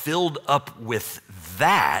get filled up with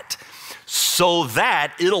that so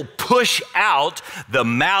that it'll push out the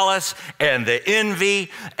malice and the envy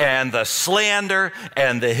and the slander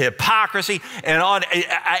and the hypocrisy and on.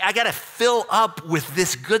 I got to fill up with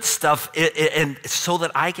this good stuff and so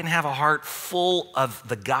that I can have a heart full of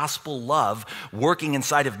the gospel love working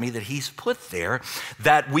inside of me that he's put there,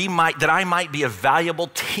 that I might be a valuable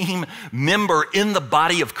team member in the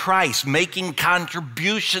body of Christ, making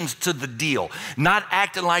contributions to the deal, not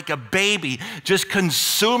acting like a baby, just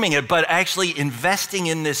consuming it, but actually investing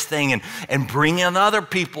in this thing and bringing other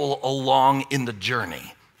people along in the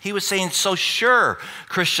journey. He was saying, so sure,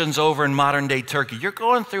 Christians over in modern day Turkey, you're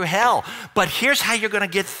going through hell, but here's how you're going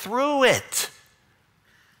to get through it.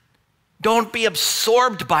 Don't be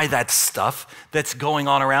absorbed by that stuff that's going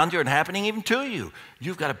on around you and happening even to you.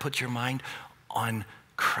 You've got to put your mind on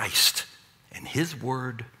Christ and his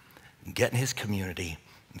word and get in his community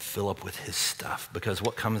and fill up with his stuff, because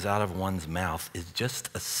what comes out of one's mouth is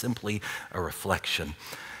just simply a reflection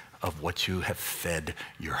of what you have fed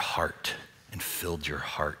your heart and filled your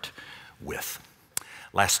heart with.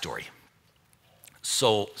 Last story.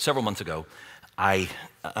 So several months ago, I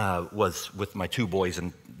was with my two boys,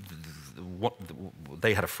 and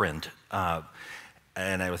they had a friend,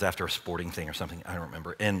 and I was after a sporting thing or something, I don't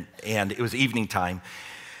remember, and it was evening time.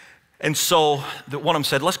 And so one of them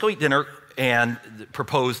said, let's go eat dinner, and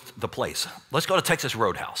proposed the place. Let's go to Texas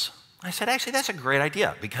Roadhouse. I said, actually, that's a great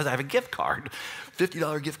idea because I have a gift card,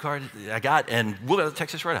 $50 gift card I got, and we'll go to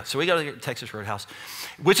Texas Roadhouse. So we go to Texas Roadhouse,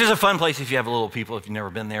 which is a fun place if you have little people, if you've never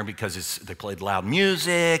been there, because they played loud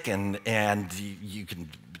music, and you can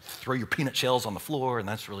throw your peanut shells on the floor, and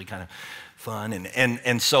that's really kind of fun.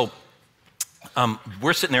 And so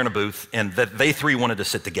we're sitting there in a booth, and they three wanted to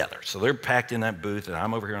sit together. So they're packed in that booth, and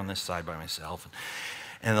I'm over here on this side by myself.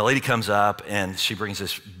 And the lady comes up, and she brings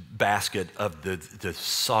this basket of the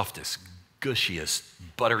softest, gushiest,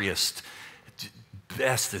 butteriest,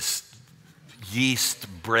 bestest yeast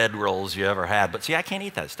bread rolls you ever had. But see, I can't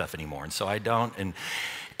eat that stuff anymore, and so I don't.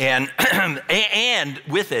 And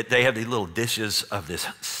with it, they have these little dishes of this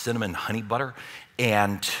cinnamon honey butter,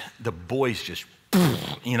 and the boys just,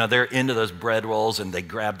 you know, they're into those bread rolls, and they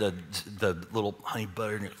grab the little honey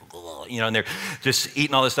butter, and they're just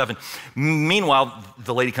eating all this stuff. And meanwhile,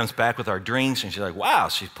 the lady comes back with our drinks, and she's like, wow.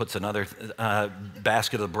 She puts another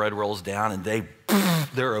basket of bread rolls down, and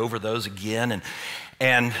they're over those again.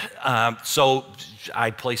 And so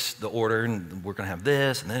I place the order, and we're going to have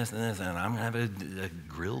this and this and this, and I'm going to have a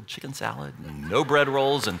grilled chicken salad, and no bread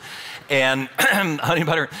rolls, and honey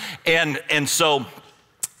butter. And so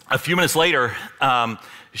a few minutes later,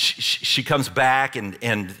 she comes back,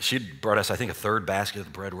 and she brought us, I think, a third basket of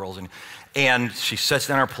the bread rolls, and she sets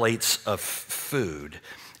down our plates of food.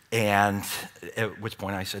 And at which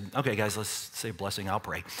point I said, okay, guys, let's say a blessing, I'll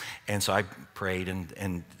pray. And so I prayed,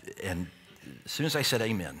 and as soon as I said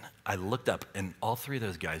amen, I looked up, and all three of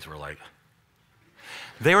those guys were like,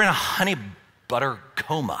 they were in a honey butter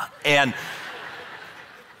coma. And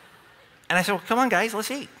I said, well, come on, guys,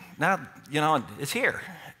 let's eat. Now, it's here.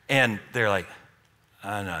 And they're like,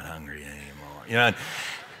 I'm not hungry anymore. And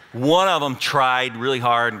one of them tried really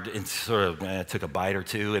hard and sort of took a bite or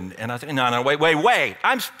two. And I said, no, wait.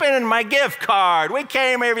 I'm spending my gift card. We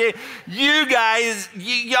came here. You guys,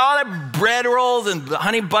 y'all have bread rolls and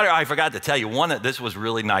honey butter. I forgot to tell you, this was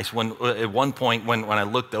really nice. At one point, when I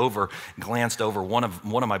glanced over, one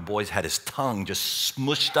of my boys had his tongue just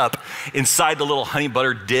smushed up inside the little honey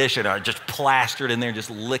butter dish, and I just plastered in there, just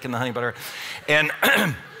licking the honey butter.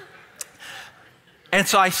 And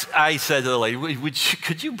so I said to the lady,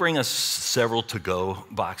 could you bring us several to-go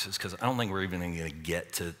boxes? Because I don't think we're even going to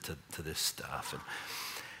get to this stuff. And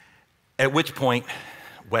at which point,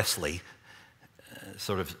 Wesley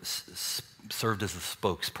sort of served as the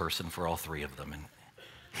spokesperson for all three of them. And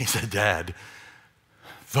he said, Dad,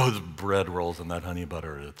 those bread rolls and that honey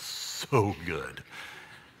butter, it's so good.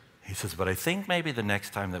 He says, but I think maybe the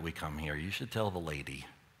next time that we come here, you should tell the lady,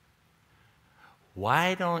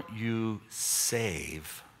 why don't you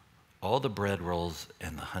save all the bread rolls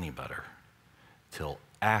and the honey butter till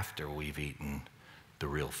after we've eaten the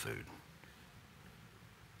real food?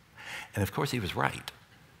 And of course, he was right.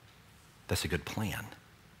 That's a good plan.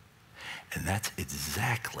 And that's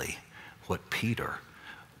exactly what Peter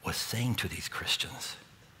was saying to these Christians.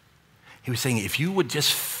 He was saying, if you would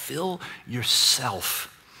just fill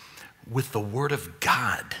yourself with the Word of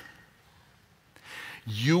God,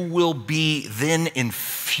 you will be then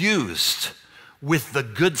infused with the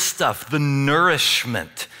good stuff, the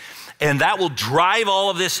nourishment, And that will drive all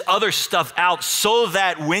of this other stuff out so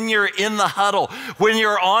that when you're in the huddle, when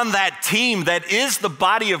you're on that team that is the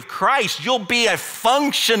body of Christ, you'll be a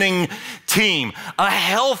functioning team, a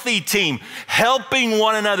healthy team, helping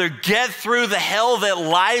one another get through the hell that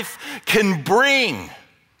life can bring.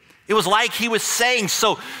 It was like he was saying,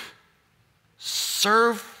 so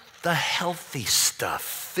serve the healthy stuff.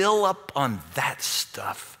 Fill up on that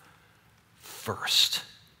stuff first.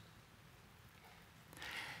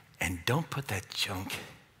 And don't put that junk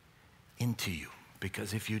into you,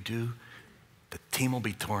 because if you do, the team will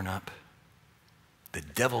be torn up. The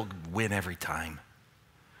devil will win every time.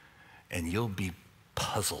 And you'll be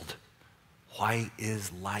puzzled. Why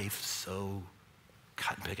is life so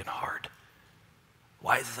cotton picking hard?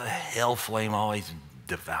 Why is the hell flame always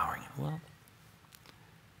devouring it? Well,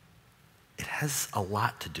 it has a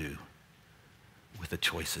lot to do with the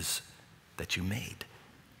choices that you made.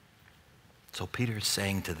 So Peter is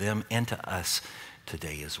saying to them and to us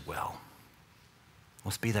today as well,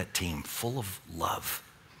 let's be that team full of love,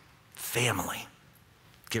 family.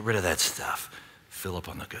 Get rid of that stuff. Fill up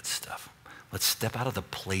on the good stuff. Let's step out of the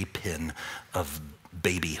playpen of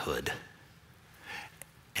babyhood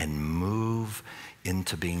and move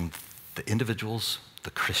into being the individuals,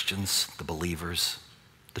 the Christians, the believers,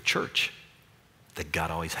 the church that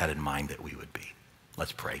God always had in mind that we would be.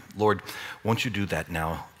 Let's pray. Lord, won't you do that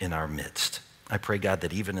now in our midst? I pray, God,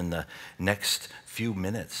 that even in the next few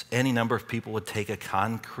minutes, any number of people would take a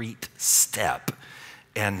concrete step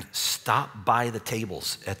and stop by the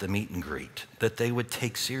tables at the meet and greet, that they would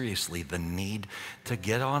take seriously the need to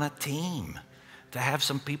get on a team, to have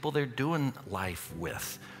some people they're doing life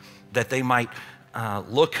with, that they might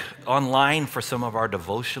look online for some of our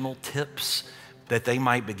devotional tips, that they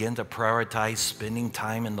might begin to prioritize spending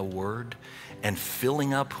time in the Word and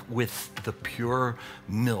filling up with the pure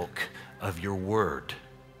milk of your Word,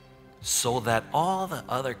 so that all the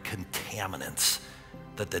other contaminants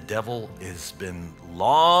that the devil has been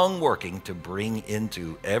long working to bring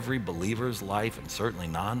into every believer's life and certainly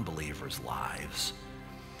non-believers' lives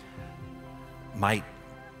might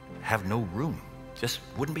have no room, just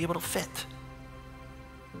wouldn't be able to fit.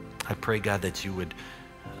 I pray, God, that you would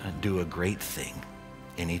do a great thing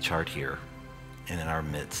in each heart here and in our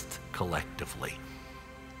midst collectively.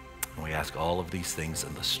 And we ask all of these things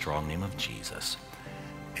in the strong name of Jesus.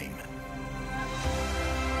 Amen.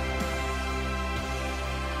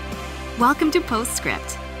 Welcome to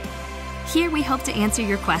Postscript. Here we hope to answer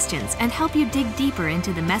your questions and help you dig deeper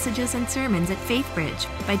into the messages and sermons at Faithbridge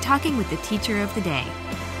by talking with the teacher of the day.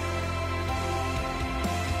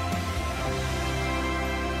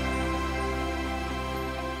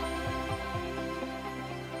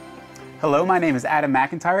 Hello, my name is Adam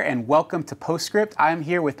McIntyre, and welcome to Postscript. I'm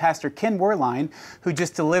here with Pastor Ken Werlein, who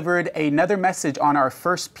just delivered another message on our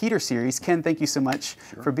First Peter series. Ken, thank you so much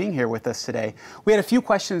for being here with us today. We had a few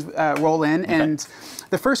questions roll in, and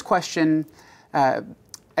the first question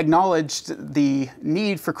acknowledged the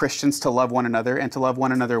need for Christians to love one another and to love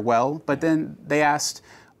one another well, but then they asked,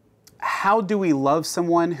 how do we love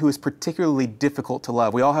someone who is particularly difficult to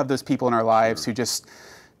love? We all have those people in our lives who just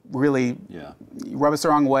really rub us the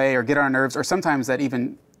wrong way or get on our nerves, or sometimes that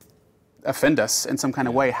even offend us in some kind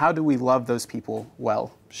of way. How do we love those people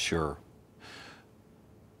well? Sure.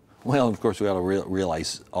 Well, of course, we ought to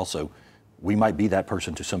realize also we might be that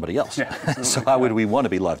person to somebody else. So how would we want to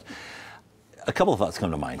be loved? A couple of thoughts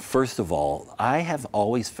come to mind. First of all, I have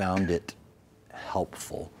always found it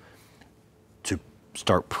helpful to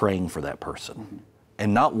start praying for that person.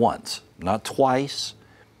 And not once, not twice,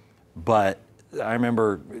 but I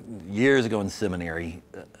remember years ago in seminary,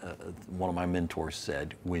 one of my mentors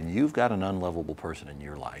said, when you've got an unlovable person in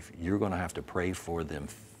your life, you're going to have to pray for them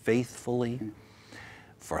faithfully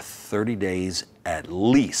for 30 days at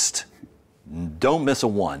least. Don't miss a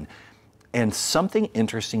one. And something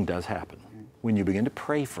interesting does happen when you begin to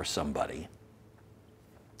pray for somebody.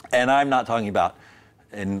 And I'm not talking about,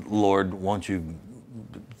 and Lord, won't you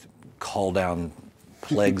call down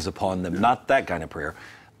plagues upon them? Not that kind of prayer.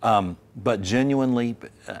 But genuinely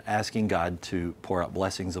asking God to pour out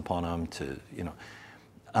blessings upon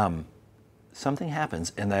them, something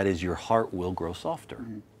happens, and that is your heart will grow softer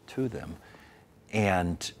to them.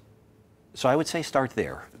 And so I would say start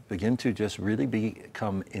there. Begin to just really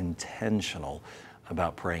become intentional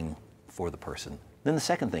about praying for the person. Then the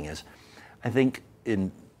second thing is, I think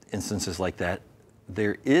in instances like that,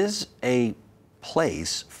 there is a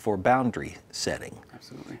place for boundary setting.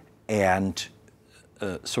 Absolutely. And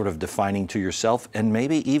sort of defining to yourself and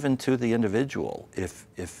maybe even to the individual, if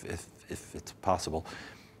it's possible,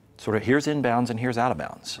 sort of here's inbounds and here's out of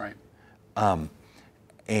bounds. Right.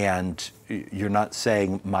 And you're not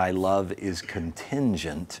saying my love is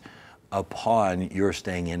contingent upon your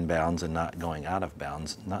staying in bounds and not going out of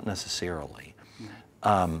bounds, not necessarily.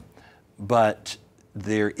 But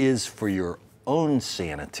there is, for your own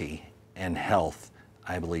sanity and health,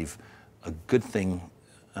 I believe, a good thing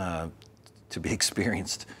to be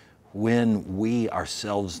experienced when we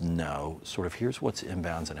ourselves know sort of here's what's in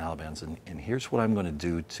bounds and out of bounds, and here's what I'm going to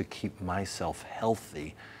do to keep myself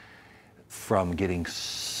healthy from getting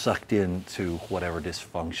sucked into whatever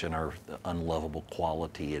dysfunction or unlovable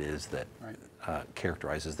quality it is that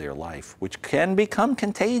characterizes their life, which can become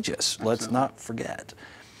contagious. Absolutely. Let's not forget.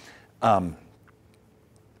 And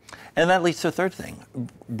that leads to the third thing.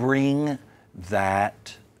 Bring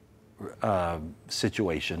that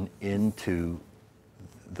situation into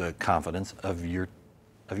the confidence of your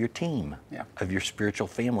team, of your spiritual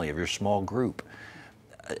family, of your small group,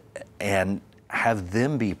 and have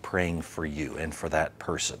them be praying for you and for that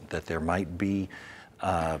person, that there might be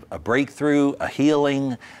a breakthrough, a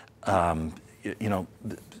healing,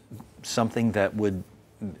 something that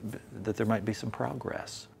there might be some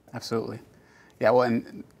progress. Absolutely. Yeah, well,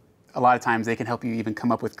 and a lot of times they can help you even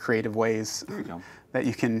come up with creative ways that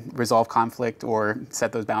you can resolve conflict or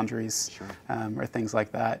set those boundaries, or things like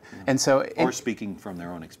that. Yeah. And so, or speaking from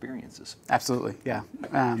their own experiences. Absolutely, yeah.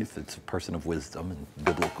 If it's a person of wisdom and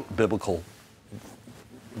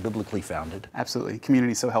biblically founded. Absolutely,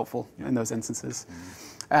 community is so helpful in those instances.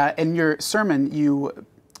 In your sermon, you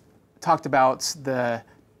talked about the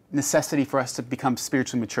necessity for us to become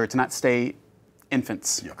spiritually mature, to not stay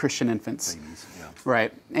infants, Christian infants. Babies,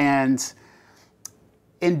 right. And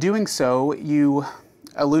in doing so, you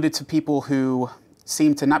alluded to people who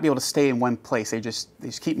seem to not be able to stay in one place. They just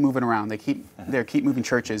keep moving around. They keep moving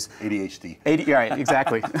churches. ADHD. Right,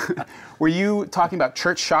 exactly. Were you talking about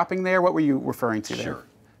church shopping there? What were you referring to there? Sure.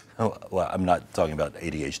 Oh, well, I'm not talking about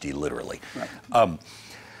ADHD literally. Right.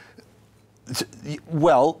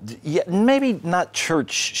 Maybe not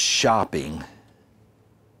church shopping,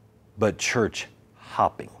 but church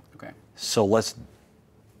hopping. Okay. So let's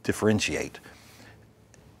differentiate.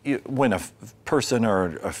 When a person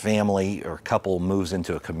or a family or couple moves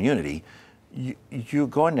into a community, you're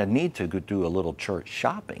going to need to do a little church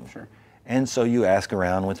shopping. Sure. And so you ask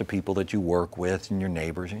around with the people that you work with and your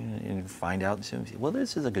neighbors and find out, well,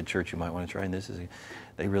 this is a good church you might want to try, and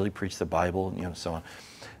they really preach the Bible, so on.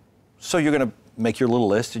 So you're going to make your little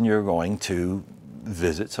list and you're going to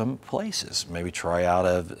visit some places, maybe try out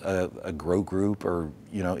a grow group or,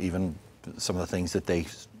 even some of the things that they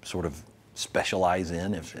sort of specialize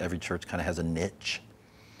in, if every church kind of has a niche.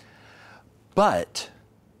 But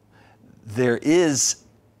there is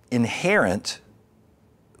inherent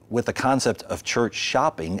with the concept of church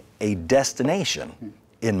shopping a destination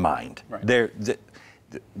in mind. Right.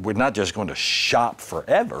 We're not just going to shop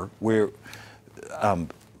forever. We're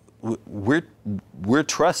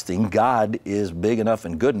trusting God is big enough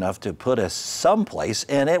and good enough to put us someplace,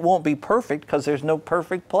 and it won't be perfect because there's no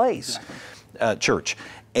perfect place, church,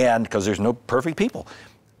 and because there's no perfect people.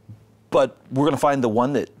 But we're going to find the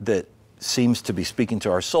one that seems to be speaking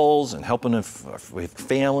to our souls and helping with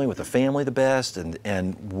the family the best,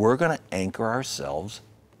 and we're going to anchor ourselves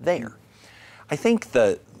there. I think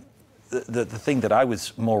the thing that I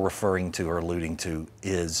was more referring to or alluding to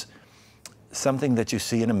is something that you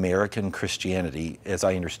see in American Christianity, as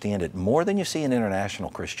I understand it, more than you see in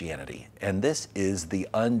international Christianity. And this is the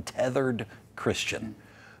untethered Christian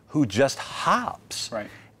who just hops. Right.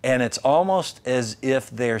 And it's almost as if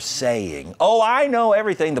they're saying, oh, I know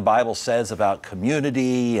everything the Bible says about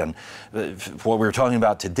community and what we were talking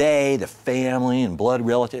about today, the family and blood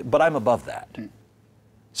relative, but I'm above that.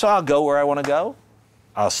 So I'll go where I want to go.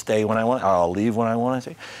 I'll stay when I want. I'll leave when I want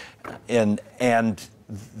to. And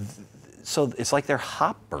so it's like they're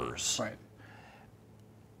hoppers. Right.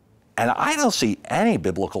 And I don't see any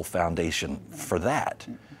biblical foundation for that,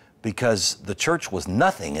 because the church was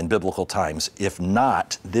nothing in biblical times if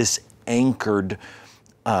not this anchored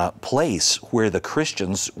place where the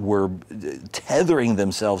Christians were tethering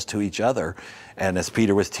themselves to each other. And as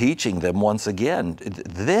Peter was teaching them once again,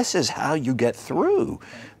 this is how you get through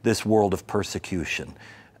this world of persecution.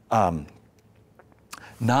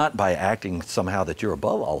 Not by acting somehow that you're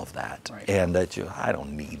above all of that, and that I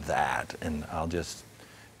don't need that, and I'll just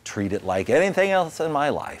treat it like anything else in my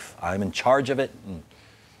life. I'm in charge of it, and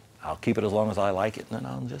I'll keep it as long as I like it, and then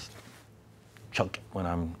I'll just chunk it when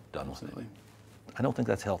I'm done with it. I don't think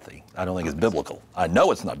that's healthy. I don't think it's biblical. I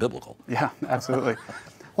know it's not biblical. Yeah, absolutely.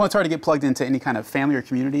 Well, it's hard to get plugged into any kind of family or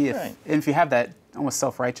community if you have that almost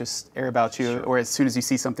self-righteous air about you, or as soon as you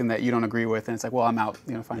see something that you don't agree with, and it's like, well, I'm out,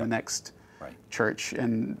 find the next church,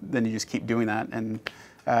 and then you just keep doing that. And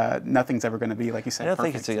nothing's ever going to be, like you said, I don't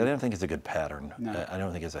perfect. think it's a good pattern. No. I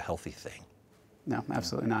don't think it's a healthy thing. No,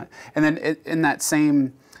 absolutely not. And then in that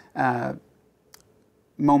same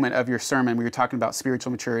moment of your sermon, we were talking about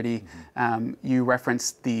spiritual maturity. You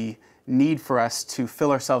referenced the need for us to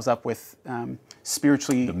fill ourselves up with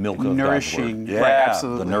spiritually The milk of nourishing. God's word. Yeah, Right,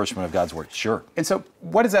 absolutely. the nourishment of God's word. Sure. And so,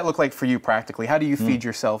 what does that look like for you practically? How do you feed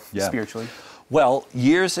yourself Yeah. spiritually? Well,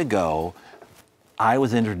 years ago, I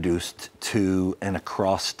was introduced to an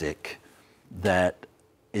acrostic that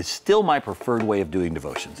is still my preferred way of doing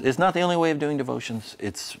devotions. It's not the only way of doing devotions.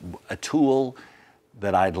 It's a tool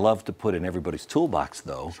that I'd love to put in everybody's toolbox,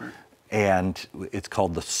 though. Sure. And it's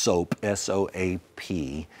called the SOAP,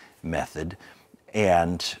 S-O-A-P method.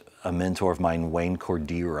 And a mentor of mine, Wayne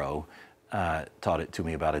Cordero, taught it to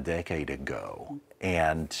me about a decade ago.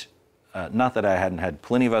 And not that I hadn't had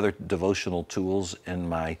plenty of other devotional tools in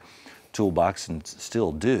my toolbox and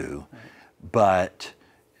still do, but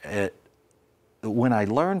when I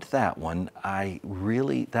learned that one,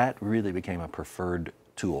 that really became a preferred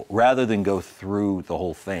tool. Rather than go through the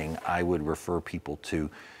whole thing, I would refer people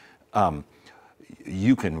to,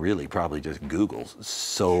 you can really probably just Google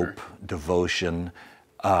SOAP, Sure. devotion.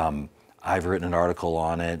 I've written an article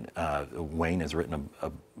on it. Wayne has written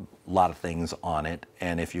a lot of things on it.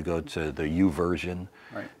 And if you go to the YouVersion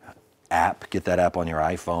Right. app, get that app on your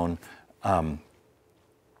iPhone,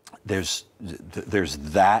 there's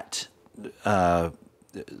that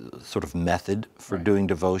sort of method for Right. doing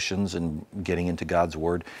devotions and getting into God's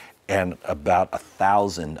Word, and about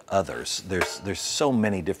 1,000 others. There's so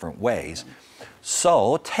many different ways.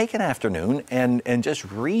 So take an afternoon and just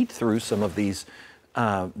read through some of these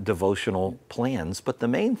devotional plans. But the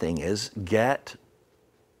main thing is get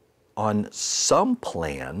on some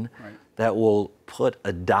plan Right. that will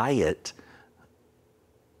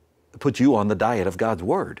put you on the diet of God's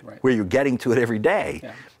Word, Right. where you're getting to it every day.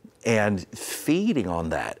 Yeah. And feeding on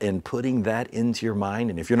that and putting that into your mind.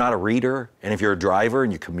 And if you're not a reader, and if you're a driver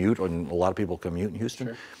and you commute, and a lot of people commute in Houston,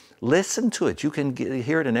 Sure. listen to it. You can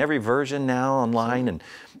hear it in every version now online,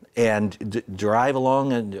 and drive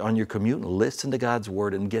along on your commute and listen to God's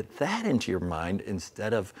Word and get that into your mind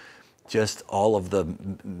instead of just all of the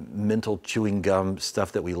mental chewing gum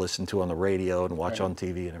stuff that we listen to on the radio and watch Right. on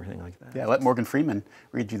TV and everything like that. Yeah, let Morgan Freeman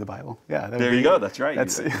read you the Bible. Yeah, that would There be- you go. That's right.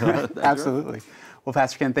 That's absolutely. Well,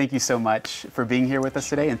 Pastor Ken, thank you so much for being here with us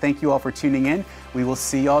today, and thank you all for tuning in. We will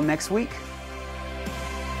see you all next week.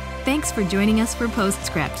 Thanks for joining us for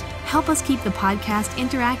Postscript. Help us keep the podcast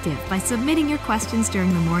interactive by submitting your questions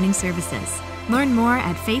during the morning services. Learn more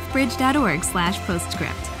at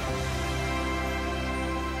faithbridge.org/postscript.